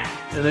re-rack!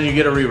 And then you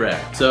get a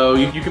re-rack. So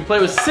you can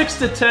play with 6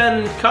 to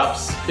 10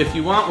 cups if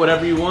you want,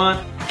 whatever you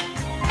want.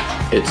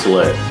 It's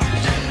lit.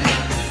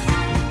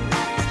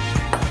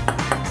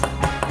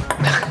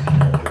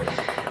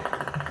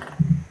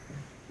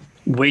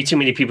 Way too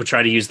many people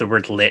try to use the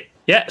word lit.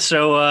 Yeah,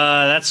 so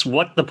that's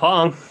What the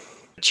Pong.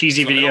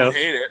 Cheesy video.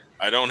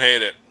 I don't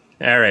hate it.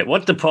 All right,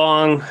 What the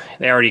Pong.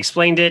 They already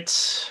explained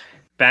it.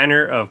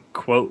 Banner of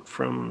quote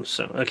from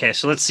okay,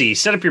 so let's see.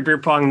 Set up your beer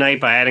pong night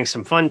by adding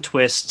some fun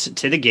twists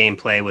to the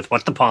gameplay with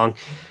What the Pong.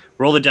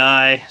 Roll the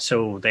die.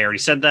 So they already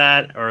said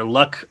that. Or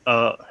luck.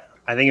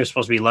 I think it was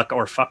supposed to be luck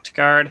or fucked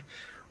card.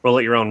 Roll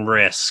at your own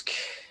risk.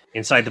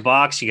 Inside the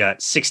box, you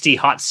got 60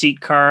 hot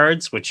seat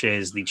cards, which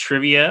is the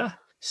trivia.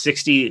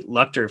 60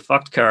 lucked or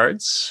fucked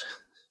cards.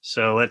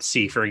 So let's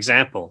see. For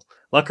example,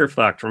 luck or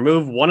fucked.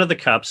 Remove one of the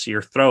cups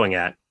you're throwing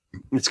at.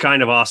 It's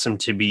kind of awesome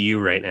to be you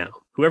right now.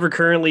 Whoever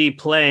currently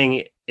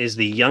playing is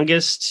the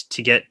youngest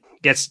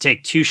gets to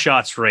take 2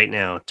 shots right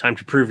now. Time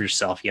to prove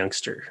yourself,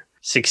 youngster.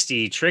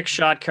 60 trick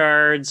shot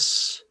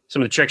cards.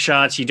 Some of the trick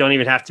shots, you don't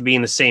even have to be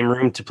in the same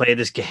room to play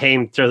this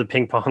game. Throw the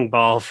ping pong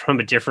ball from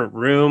a different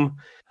room.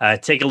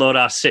 Take a load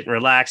off, sit and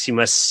relax. You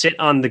must sit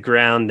on the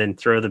ground, then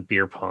throw the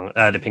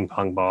the ping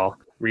pong ball.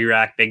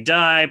 Re-rack big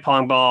die,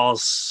 pong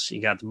balls.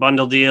 You got the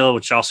bundle deal,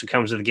 which also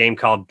comes with a game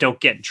called Don't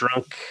Get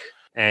Drunk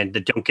and the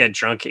Don't Get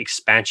Drunk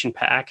expansion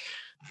pack.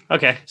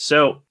 Okay,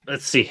 so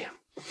let's see.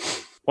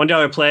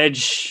 $1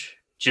 pledge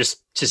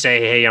just to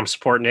say, hey, I'm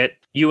supporting it.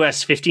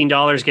 US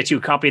 $15 gets you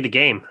a copy of the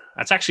game.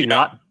 That's actually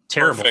not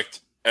terrible. Perfect.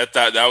 At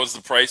that was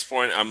the price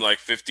point. I'm like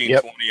 15,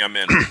 20, I'm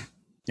in.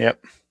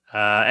 Yep.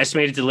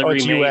 Estimated delivery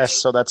it's made. US,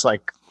 so that's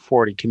like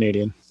 40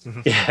 Canadian.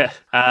 Yeah.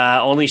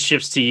 Only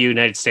ships to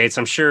United States.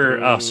 I'm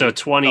sure. So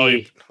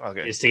 20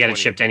 is to get 20. it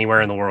shipped anywhere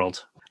in the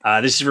world.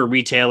 This is for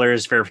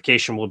retailers.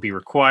 Verification will be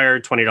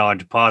required. $20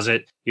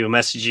 deposit. He will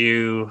message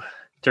you.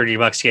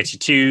 $30 gets you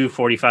 2.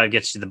 45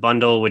 gets you the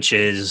bundle, which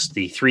is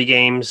the 3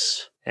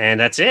 games. And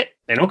that's it.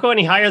 They don't go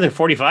any higher than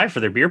 45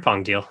 for their beer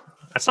pong deal.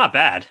 That's not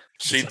bad.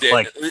 See,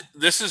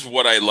 this is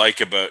what I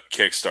like about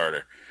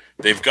Kickstarter.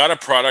 They've got a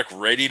product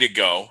ready to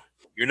go.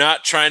 You're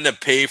not trying to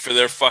pay for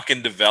their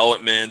fucking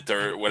development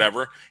or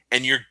whatever,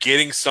 and you're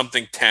getting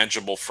something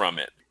tangible from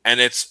it. And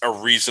it's a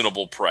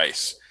reasonable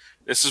price.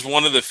 This is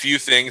one of the few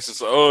things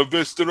that's,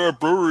 invest in our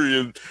brewery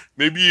and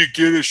maybe you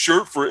get a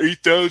shirt for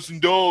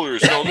 $8,000.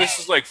 No, this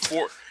is like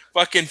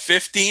fucking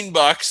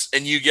 $15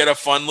 and you get a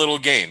fun little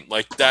game.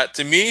 Like that,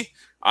 to me,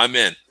 I'm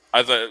in.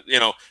 I thought,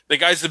 the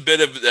guy's a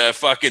bit of a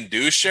fucking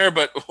douche there,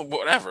 but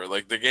whatever.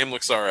 Like the game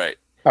looks all right.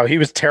 Oh, he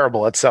was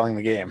terrible at selling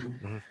the game.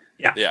 Mm-hmm.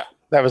 Yeah.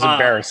 That was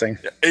embarrassing.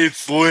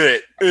 It's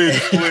lit.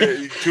 It's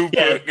lit. Too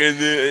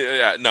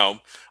fucking, no,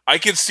 I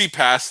can see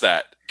past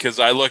that because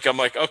I'm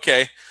like,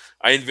 okay,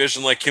 I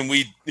envision like, can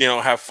we,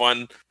 have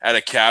fun at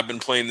a cabin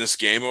playing this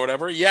game or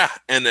whatever? Yeah.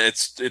 And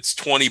it's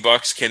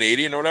 $20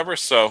 Canadian or whatever.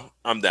 So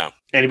I'm down.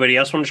 Anybody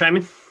else want to chime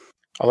in?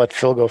 I'll let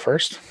Phil go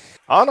first.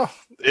 I don't know.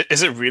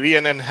 Is it really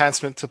an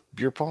enhancement to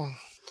beer pong?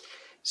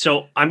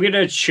 So I'm going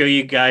to show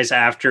you guys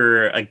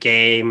after a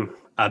game,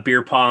 a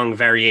beer pong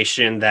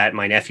variation that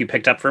my nephew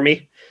picked up for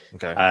me.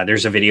 Okay.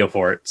 There's a video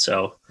for it.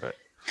 So, right.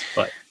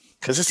 But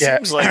because it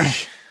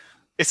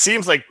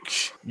seems like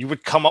you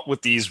would come up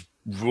with these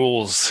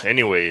rules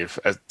anyway.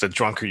 As the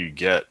drunker you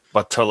get,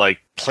 but to like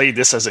play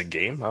this as a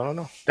game, I don't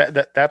know.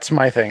 That's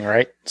my thing,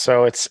 right?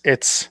 So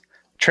it's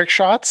trick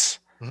shots.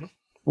 Mhm.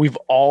 We've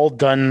all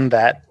done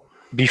that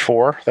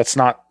before. That's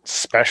not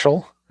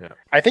special. Yeah.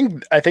 I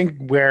think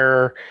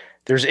where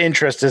there's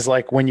interest is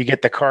like when you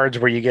get the cards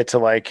where you get to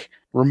like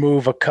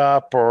remove a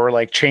cup or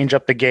like change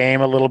up the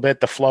game a little bit.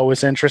 The flow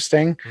is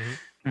interesting.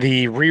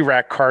 The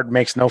re-rack card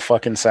makes no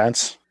fucking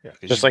sense. Yeah,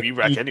 Just just like like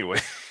re-rack anyway.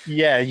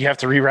 Yeah, you have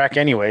to re-rack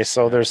anyway.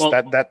 So there's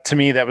that to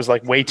me, that was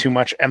like way too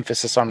much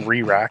emphasis on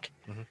re-rack.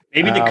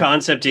 Maybe the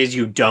concept is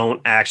you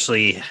don't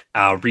actually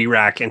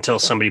re-rack until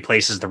somebody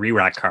places the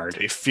re-rack card.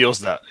 It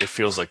feels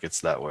like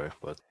it's that way,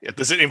 but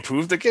does it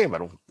improve the game? I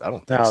don't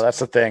think No, so. that's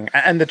the thing.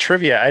 And the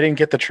trivia, I didn't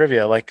get the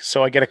trivia. Like,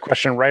 so I get a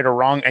question right or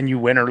wrong, and you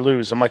win or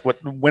lose. I'm like,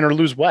 what? Win or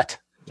lose what?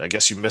 I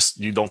guess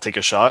you don't take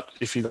a shot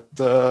if you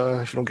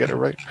don't get it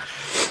right.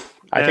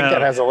 I think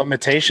that has a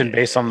limitation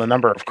based on the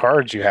number of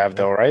cards you have,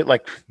 though, right?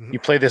 Like, you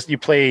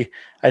play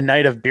a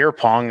night of beer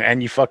pong,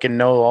 and you fucking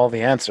know all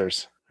the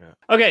answers.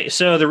 Okay,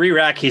 so the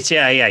re-rack, it's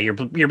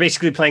you're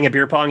basically playing a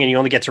beer pong, and you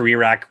only get to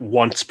re-rack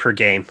once per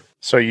game.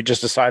 So you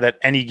just decide at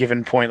any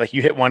given point, like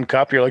you hit one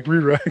cup, you're like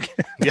re-rack.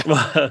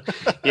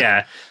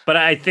 Yeah, but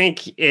I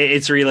think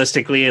it's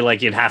realistically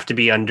like you'd have to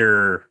be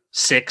under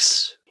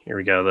 6. Here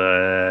we go,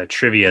 the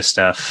trivia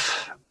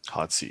stuff.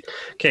 Hot seat.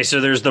 Okay, so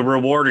there's the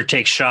reward or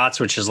take shots,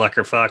 which is luck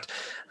or fucked.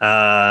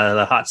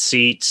 The hot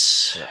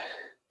seats. Yeah.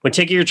 When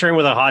taking your turn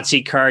with a hot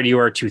seat card, you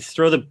are to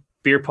throw the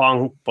beer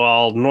pong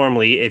ball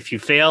normally. If you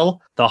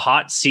fail the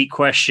hot seat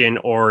question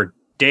or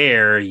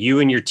dare, you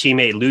and your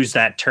teammate lose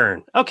that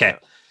turn. Okay.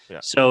 Yeah.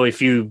 So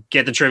if you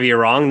get the trivia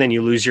wrong, then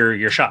you lose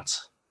your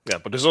shots. Yeah,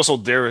 but there's also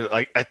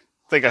like I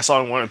think I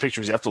saw in one of the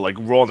pictures you have to like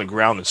roll on the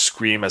ground and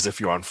scream as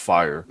if you're on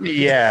fire.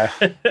 Yeah.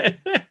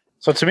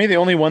 So to me, the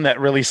only one that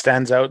really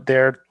stands out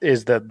there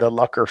is the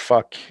luck or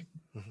fuck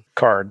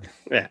card.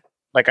 Yeah.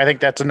 Like, I think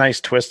that's a nice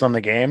twist on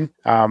the game.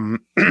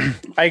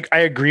 I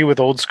agree with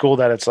old school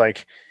that it's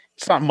like,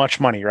 it's not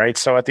much money, right?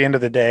 So at the end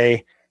of the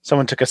day,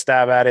 someone took a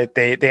stab at it.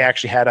 They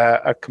actually had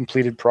a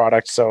completed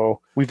product. So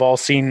we've all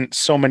seen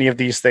so many of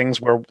these things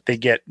where they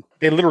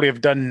literally have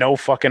done no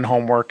fucking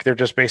homework. They're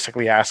just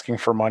basically asking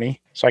for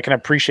money. So I can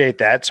appreciate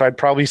that. So I'd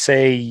probably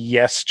say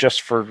yes,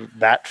 just for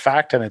that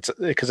fact. And it's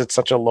because it's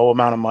such a low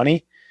amount of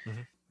money.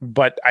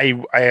 But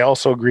I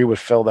also agree with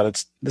Phil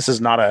that this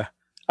is not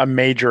a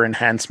major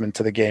enhancement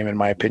to the game, in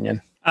my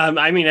opinion.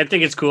 I mean, I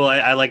think it's cool.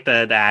 I like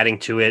the adding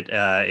to it.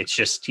 It's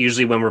just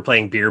usually when we're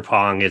playing beer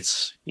pong,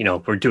 it's,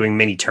 we're doing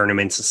mini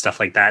tournaments and stuff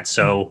like that.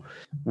 So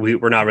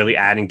we're not really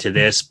adding to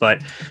this.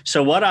 But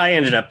so what I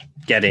ended up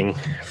getting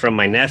from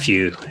my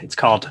nephew, it's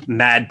called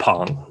Mad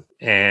Pong.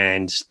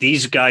 And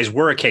these guys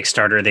were a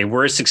Kickstarter. They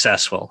were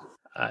successful.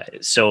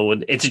 So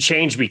it's a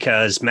change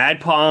because Mad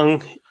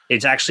Pong,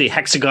 it's actually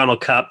hexagonal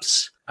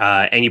cups.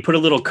 And you put a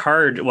little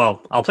card.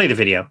 Well, I'll play the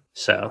video.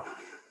 So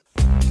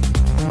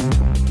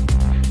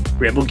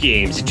Rebel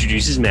Games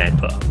introduces Mad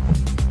Pong.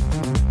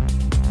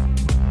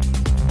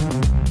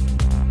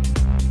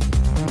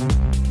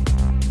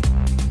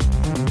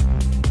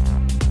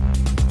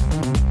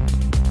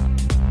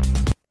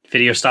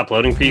 Video stop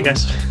loading for you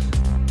guys?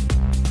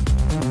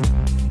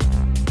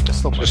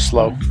 Just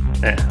slow.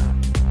 Yeah.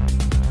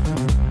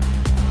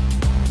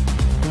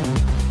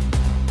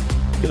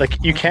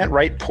 Like, you can't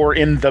pour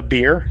in the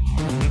beer.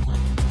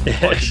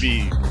 Well, it could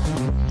be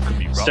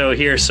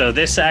rough. So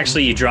this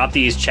actually, you drop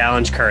these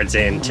challenge cards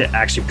in to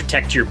actually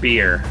protect your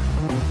beer.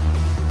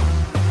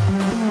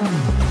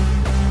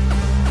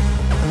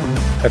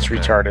 That's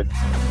retarded.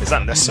 Is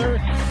that necessary?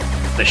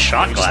 The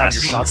shot You just glass.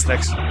 have your shots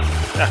next.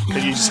 Yeah,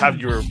 then you just have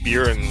your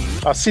beer and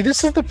See,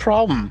 this is the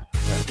problem.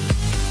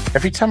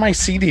 Every time I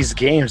see these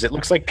games, it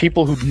looks like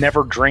people who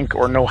never drink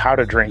or know how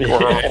to drink.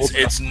 Or are old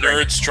It's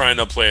nerds trying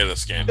to play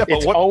this game. yeah, but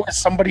it's always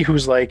somebody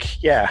who's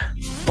like, yeah.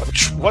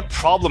 what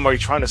problem are you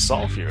trying to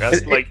solve here?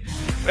 As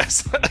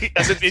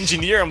an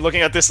engineer, I'm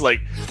looking at this like,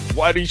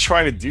 what are you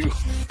trying to do?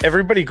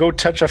 Everybody go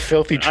touch a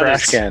filthy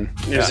trash can.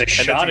 There's a And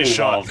shot then take a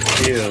shot.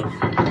 involved too.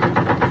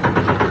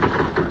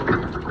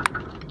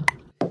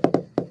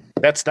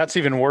 That's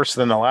even worse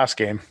than the last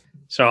game.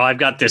 So I've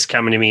got this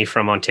coming to me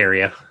from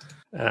Ontario.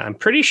 I'm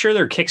pretty sure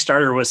their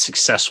Kickstarter was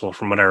successsul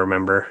from what I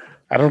remember.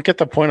 I don't get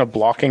the point of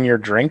blocking your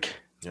drink.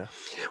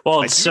 Well,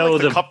 I do so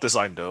like the cup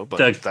design though,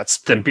 but that's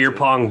the beer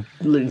pong.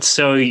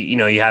 So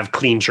you have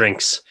clean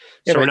drinks.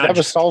 Yeah, So we're but not that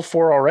was solved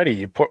for already.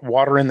 You put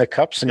water in the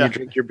cups and you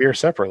drink your beer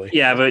separately.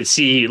 Yeah, but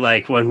see,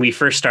 like when we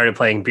first started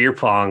playing beer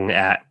pong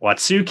at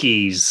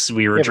Watsuki's,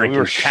 we were Yeah, but drinking we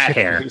were cat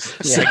hair.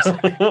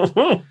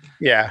 Yeah,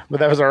 Yeah, but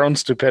that was our own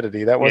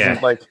stupidity. That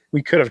wasn't like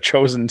we could have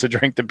chosen to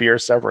drink the beer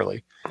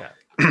separately.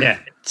 Yeah.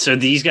 So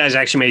these guys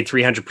actually made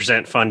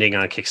 300% funding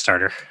on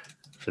Kickstarter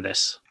for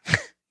this.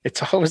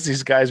 It's always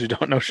these guys who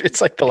don't know.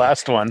 It's like the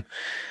last one.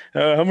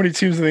 How many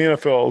teams in the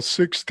NFL?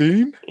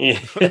 16? Yeah.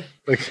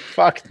 Like,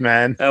 fuck,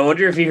 man. I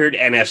wonder if he heard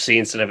NFC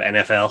instead of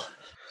NFL.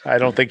 I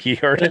don't think he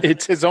heard it.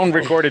 It's his own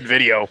recorded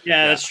video.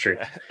 Yeah, that's true.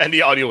 And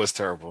the audio was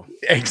terrible.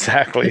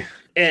 Exactly.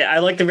 I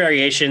like the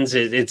variations.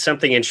 It's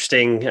something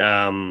interesting.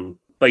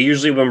 But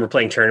usually when we're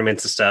playing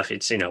tournaments and stuff,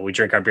 it's, we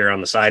drink our beer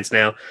on the sides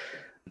now.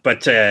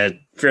 But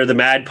for the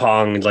Mad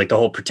Pong, like the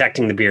whole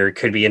protecting the beer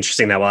could be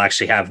interesting that we'll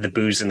actually have the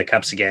booze in the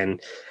cups again.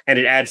 And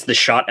it adds the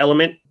shot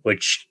element,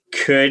 which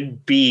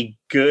could be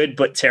good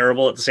but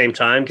terrible at the same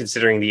time,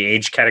 considering the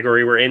age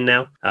category we're in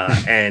now.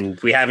 And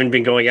we haven't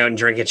been going out and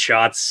drinking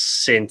shots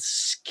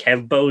since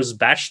Kevbo's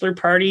bachelor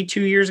party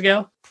 2 years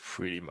ago.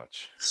 Pretty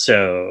much.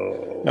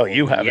 So... No,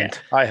 you haven't.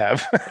 Yeah. I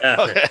have.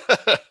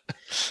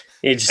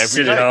 You just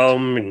sit at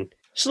home and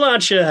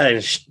sláinte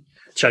and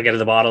chug out of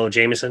the bottle of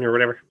Jameson or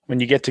whatever. When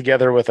you get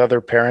together with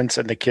other parents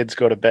and the kids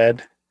go to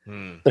bed,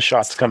 the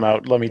shots come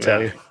out, let me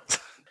tell you.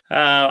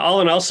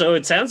 All in all, so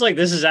it sounds like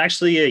this is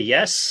actually a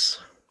yes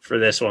for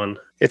this one.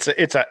 It's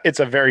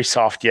a very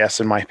soft yes,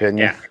 in my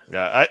opinion.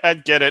 Yeah,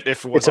 I'd get it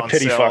if it was on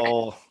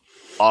sale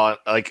on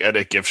like at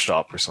a gift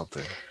shop or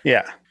something.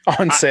 Yeah,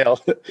 on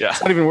sale. Yeah,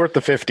 it's not even worth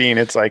the 15.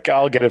 It's like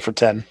I'll get it for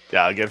 10.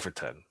 Yeah, I'll get it for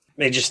 10.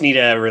 They just need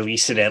to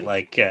release it at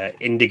like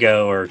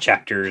Indigo or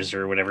Chapters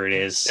or whatever it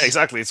is. Yeah,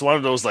 exactly. It's one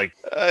of those like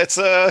it's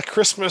a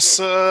Christmas.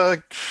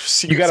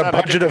 You got a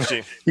budget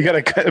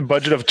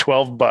of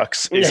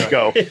 $12.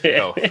 Exactly.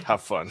 Go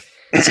have fun.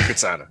 Secret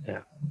Santa.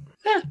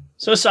 Yeah.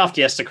 So a soft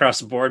yes across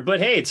the board, but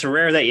hey, it's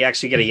rare that you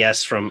actually get a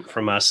yes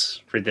from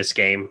us for this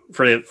game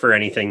for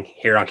anything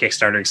here on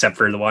Kickstarter, except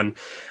for the one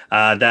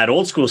that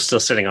Old School is still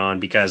sitting on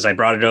because I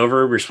brought it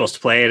over. We were supposed to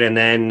play it, and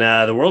then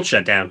the world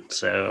shut down.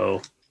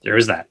 So there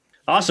is that.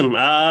 Awesome.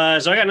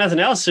 So I got nothing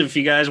else. If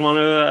you guys want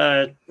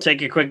to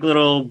take a quick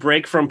little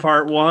break from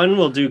part 1,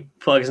 we'll do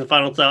plugs and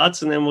final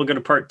thoughts, and then we'll go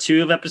to part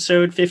 2 of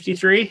episode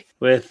 53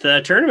 with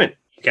tournament.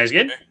 You guys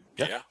good?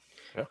 Yeah.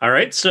 All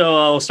right. So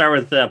I'll start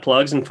with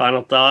plugs and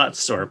final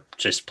thoughts, or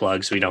just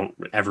plugs. We don't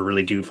ever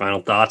really do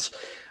final thoughts.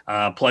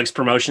 Plugs,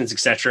 promotions,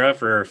 etc.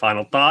 for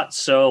final thoughts.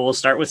 So we'll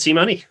start with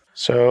C-Money.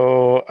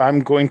 So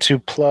I'm going to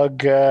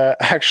plug,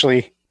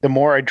 actually... The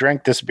more I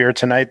drank this beer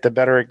tonight, the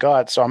better it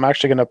got. So I'm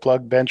actually going to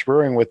plug Bench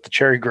Brewing with the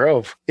Cherry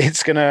Grove.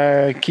 It's going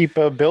to keep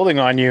building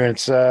on you.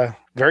 It's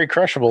very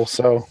crushable.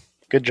 So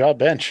good job,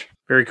 Bench.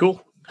 Very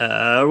cool.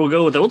 We'll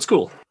go with Old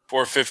School.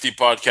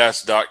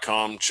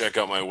 450podcast.com. Check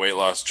out my weight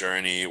loss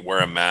journey.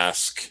 Wear a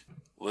mask.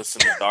 Listen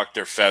to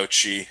Dr.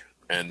 Fauci.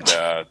 And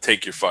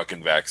take your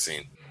fucking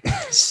vaccine.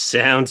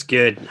 Sounds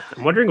good.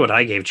 I'm wondering what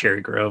I gave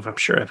Cherry Grove. I'm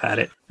sure I've had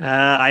it.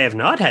 I have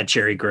not had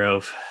Cherry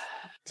Grove.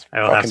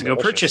 I will have to go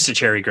purchase a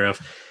Cherry Grove.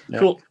 Yeah.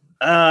 Cool.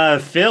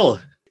 Phil,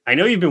 I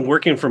know you've been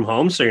working from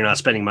home, so you're not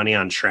spending money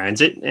on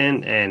transit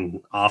and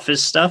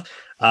office stuff.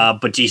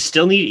 But do you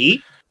still need to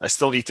eat? I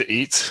still need to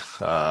eat.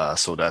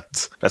 So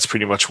that's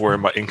pretty much where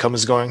my income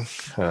is going.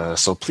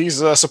 So please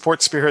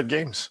support Spearhead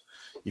Games.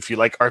 If you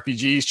like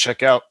RPGs,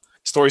 check out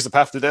Stories: The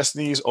Path to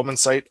Destinies, Omen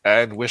Sight,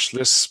 and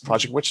Wishlist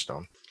Project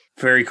Witchstone.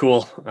 Very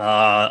cool.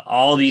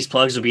 All these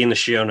plugs will be in the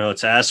show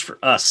notes. As for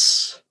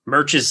us,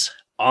 merch is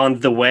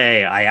on the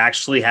way. I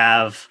actually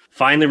have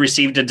finally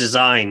received a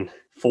design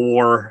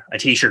for a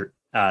t-shirt.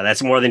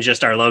 That's more than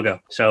just our logo.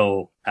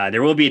 So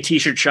there will be a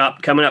t-shirt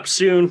shop coming up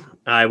soon.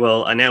 I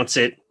will announce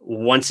it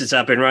once it's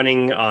up and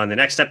running on the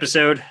next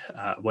episode,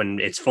 when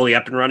it's fully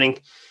up and running.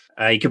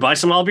 You can buy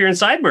some All Beer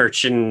Inside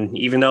merch. And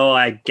even though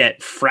I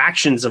get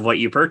fractions of what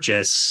you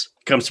purchase,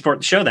 come support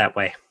the show that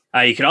way.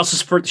 You can also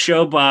support the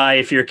show by,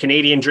 if you're a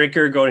Canadian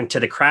drinker, going to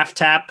the Craft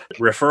Tap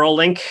referral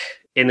link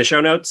in the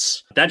show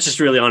notes. That just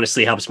really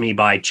honestly helps me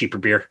buy cheaper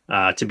beer,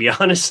 to be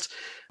honest.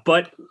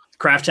 But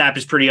Craft Tap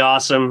is pretty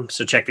awesome,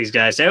 so check these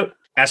guys out.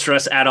 As for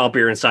us, at All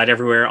Beer Inside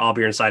everywhere,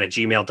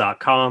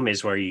 allbeerinside@gmail.com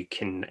is where you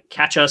can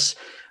catch us.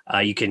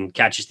 You can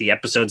catch us the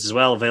episodes as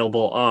well,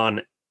 available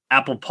on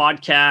Apple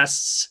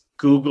Podcasts,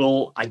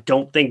 Google. I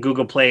don't think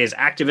Google Play is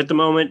active at the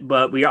moment,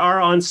 but we are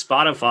on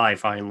Spotify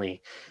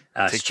finally.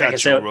 So check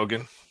us out.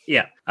 Rogan.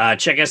 Yeah,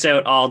 check us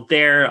out all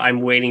there.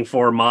 I'm waiting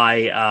for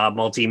my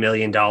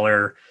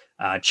multi-million-dollar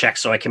check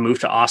so I can move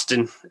to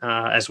Austin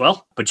as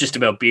well, but just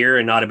about beer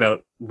and not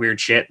about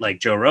weird shit like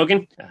Joe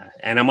Rogan.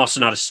 And I'm also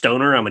not a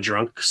stoner. I'm a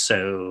drunk.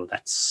 So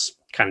that's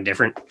kind of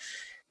different.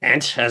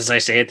 And as I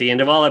say at the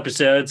end of all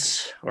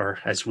episodes, or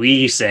as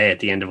we say at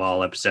the end of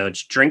all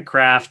episodes, drink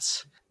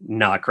crafts,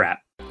 not crap.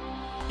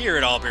 Here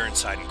at All Beer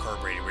Inside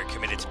Incorporated, we're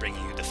committed to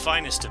bringing you the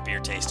finest of beer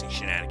tasting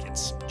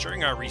shenanigans.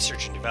 During our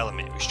research and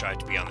development, we strive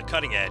to be on the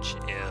cutting edge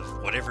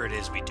of whatever it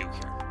is we do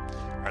here.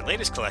 Our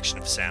latest collection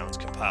of sounds,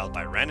 compiled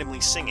by randomly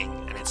singing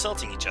and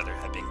insulting each other,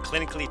 have been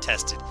clinically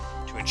tested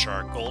to ensure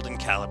our golden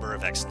caliber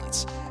of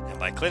excellence. And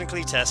by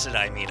clinically tested,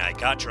 I mean I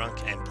got drunk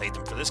and played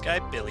them for this guy,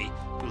 Billy,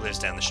 who lives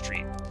down the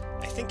street.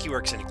 I think he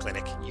works in a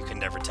clinic. You can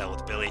never tell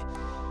with Billy.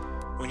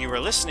 When you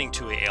are listening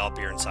to a All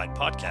Beer Inside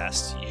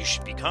podcast, you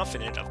should be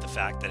confident of the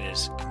fact that it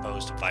is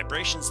composed of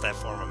vibrations that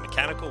form a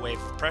mechanical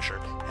wave of pressure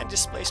and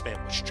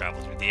displacement which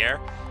travel through the air,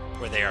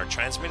 where they are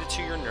transmitted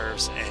to your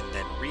nerves and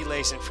then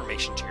relays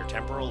information to your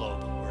temporal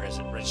lobe, where it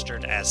is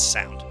registered as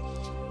sound.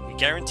 We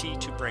guarantee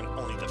to bring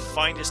only the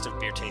finest of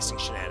beer tasting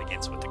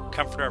shenanigans with the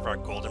comfort of our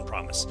golden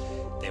promise.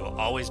 They will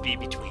always be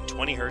between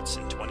 20 Hz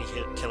and 20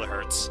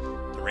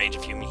 kHz, the range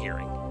of human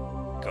hearing.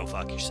 Go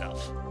fuck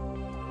yourself.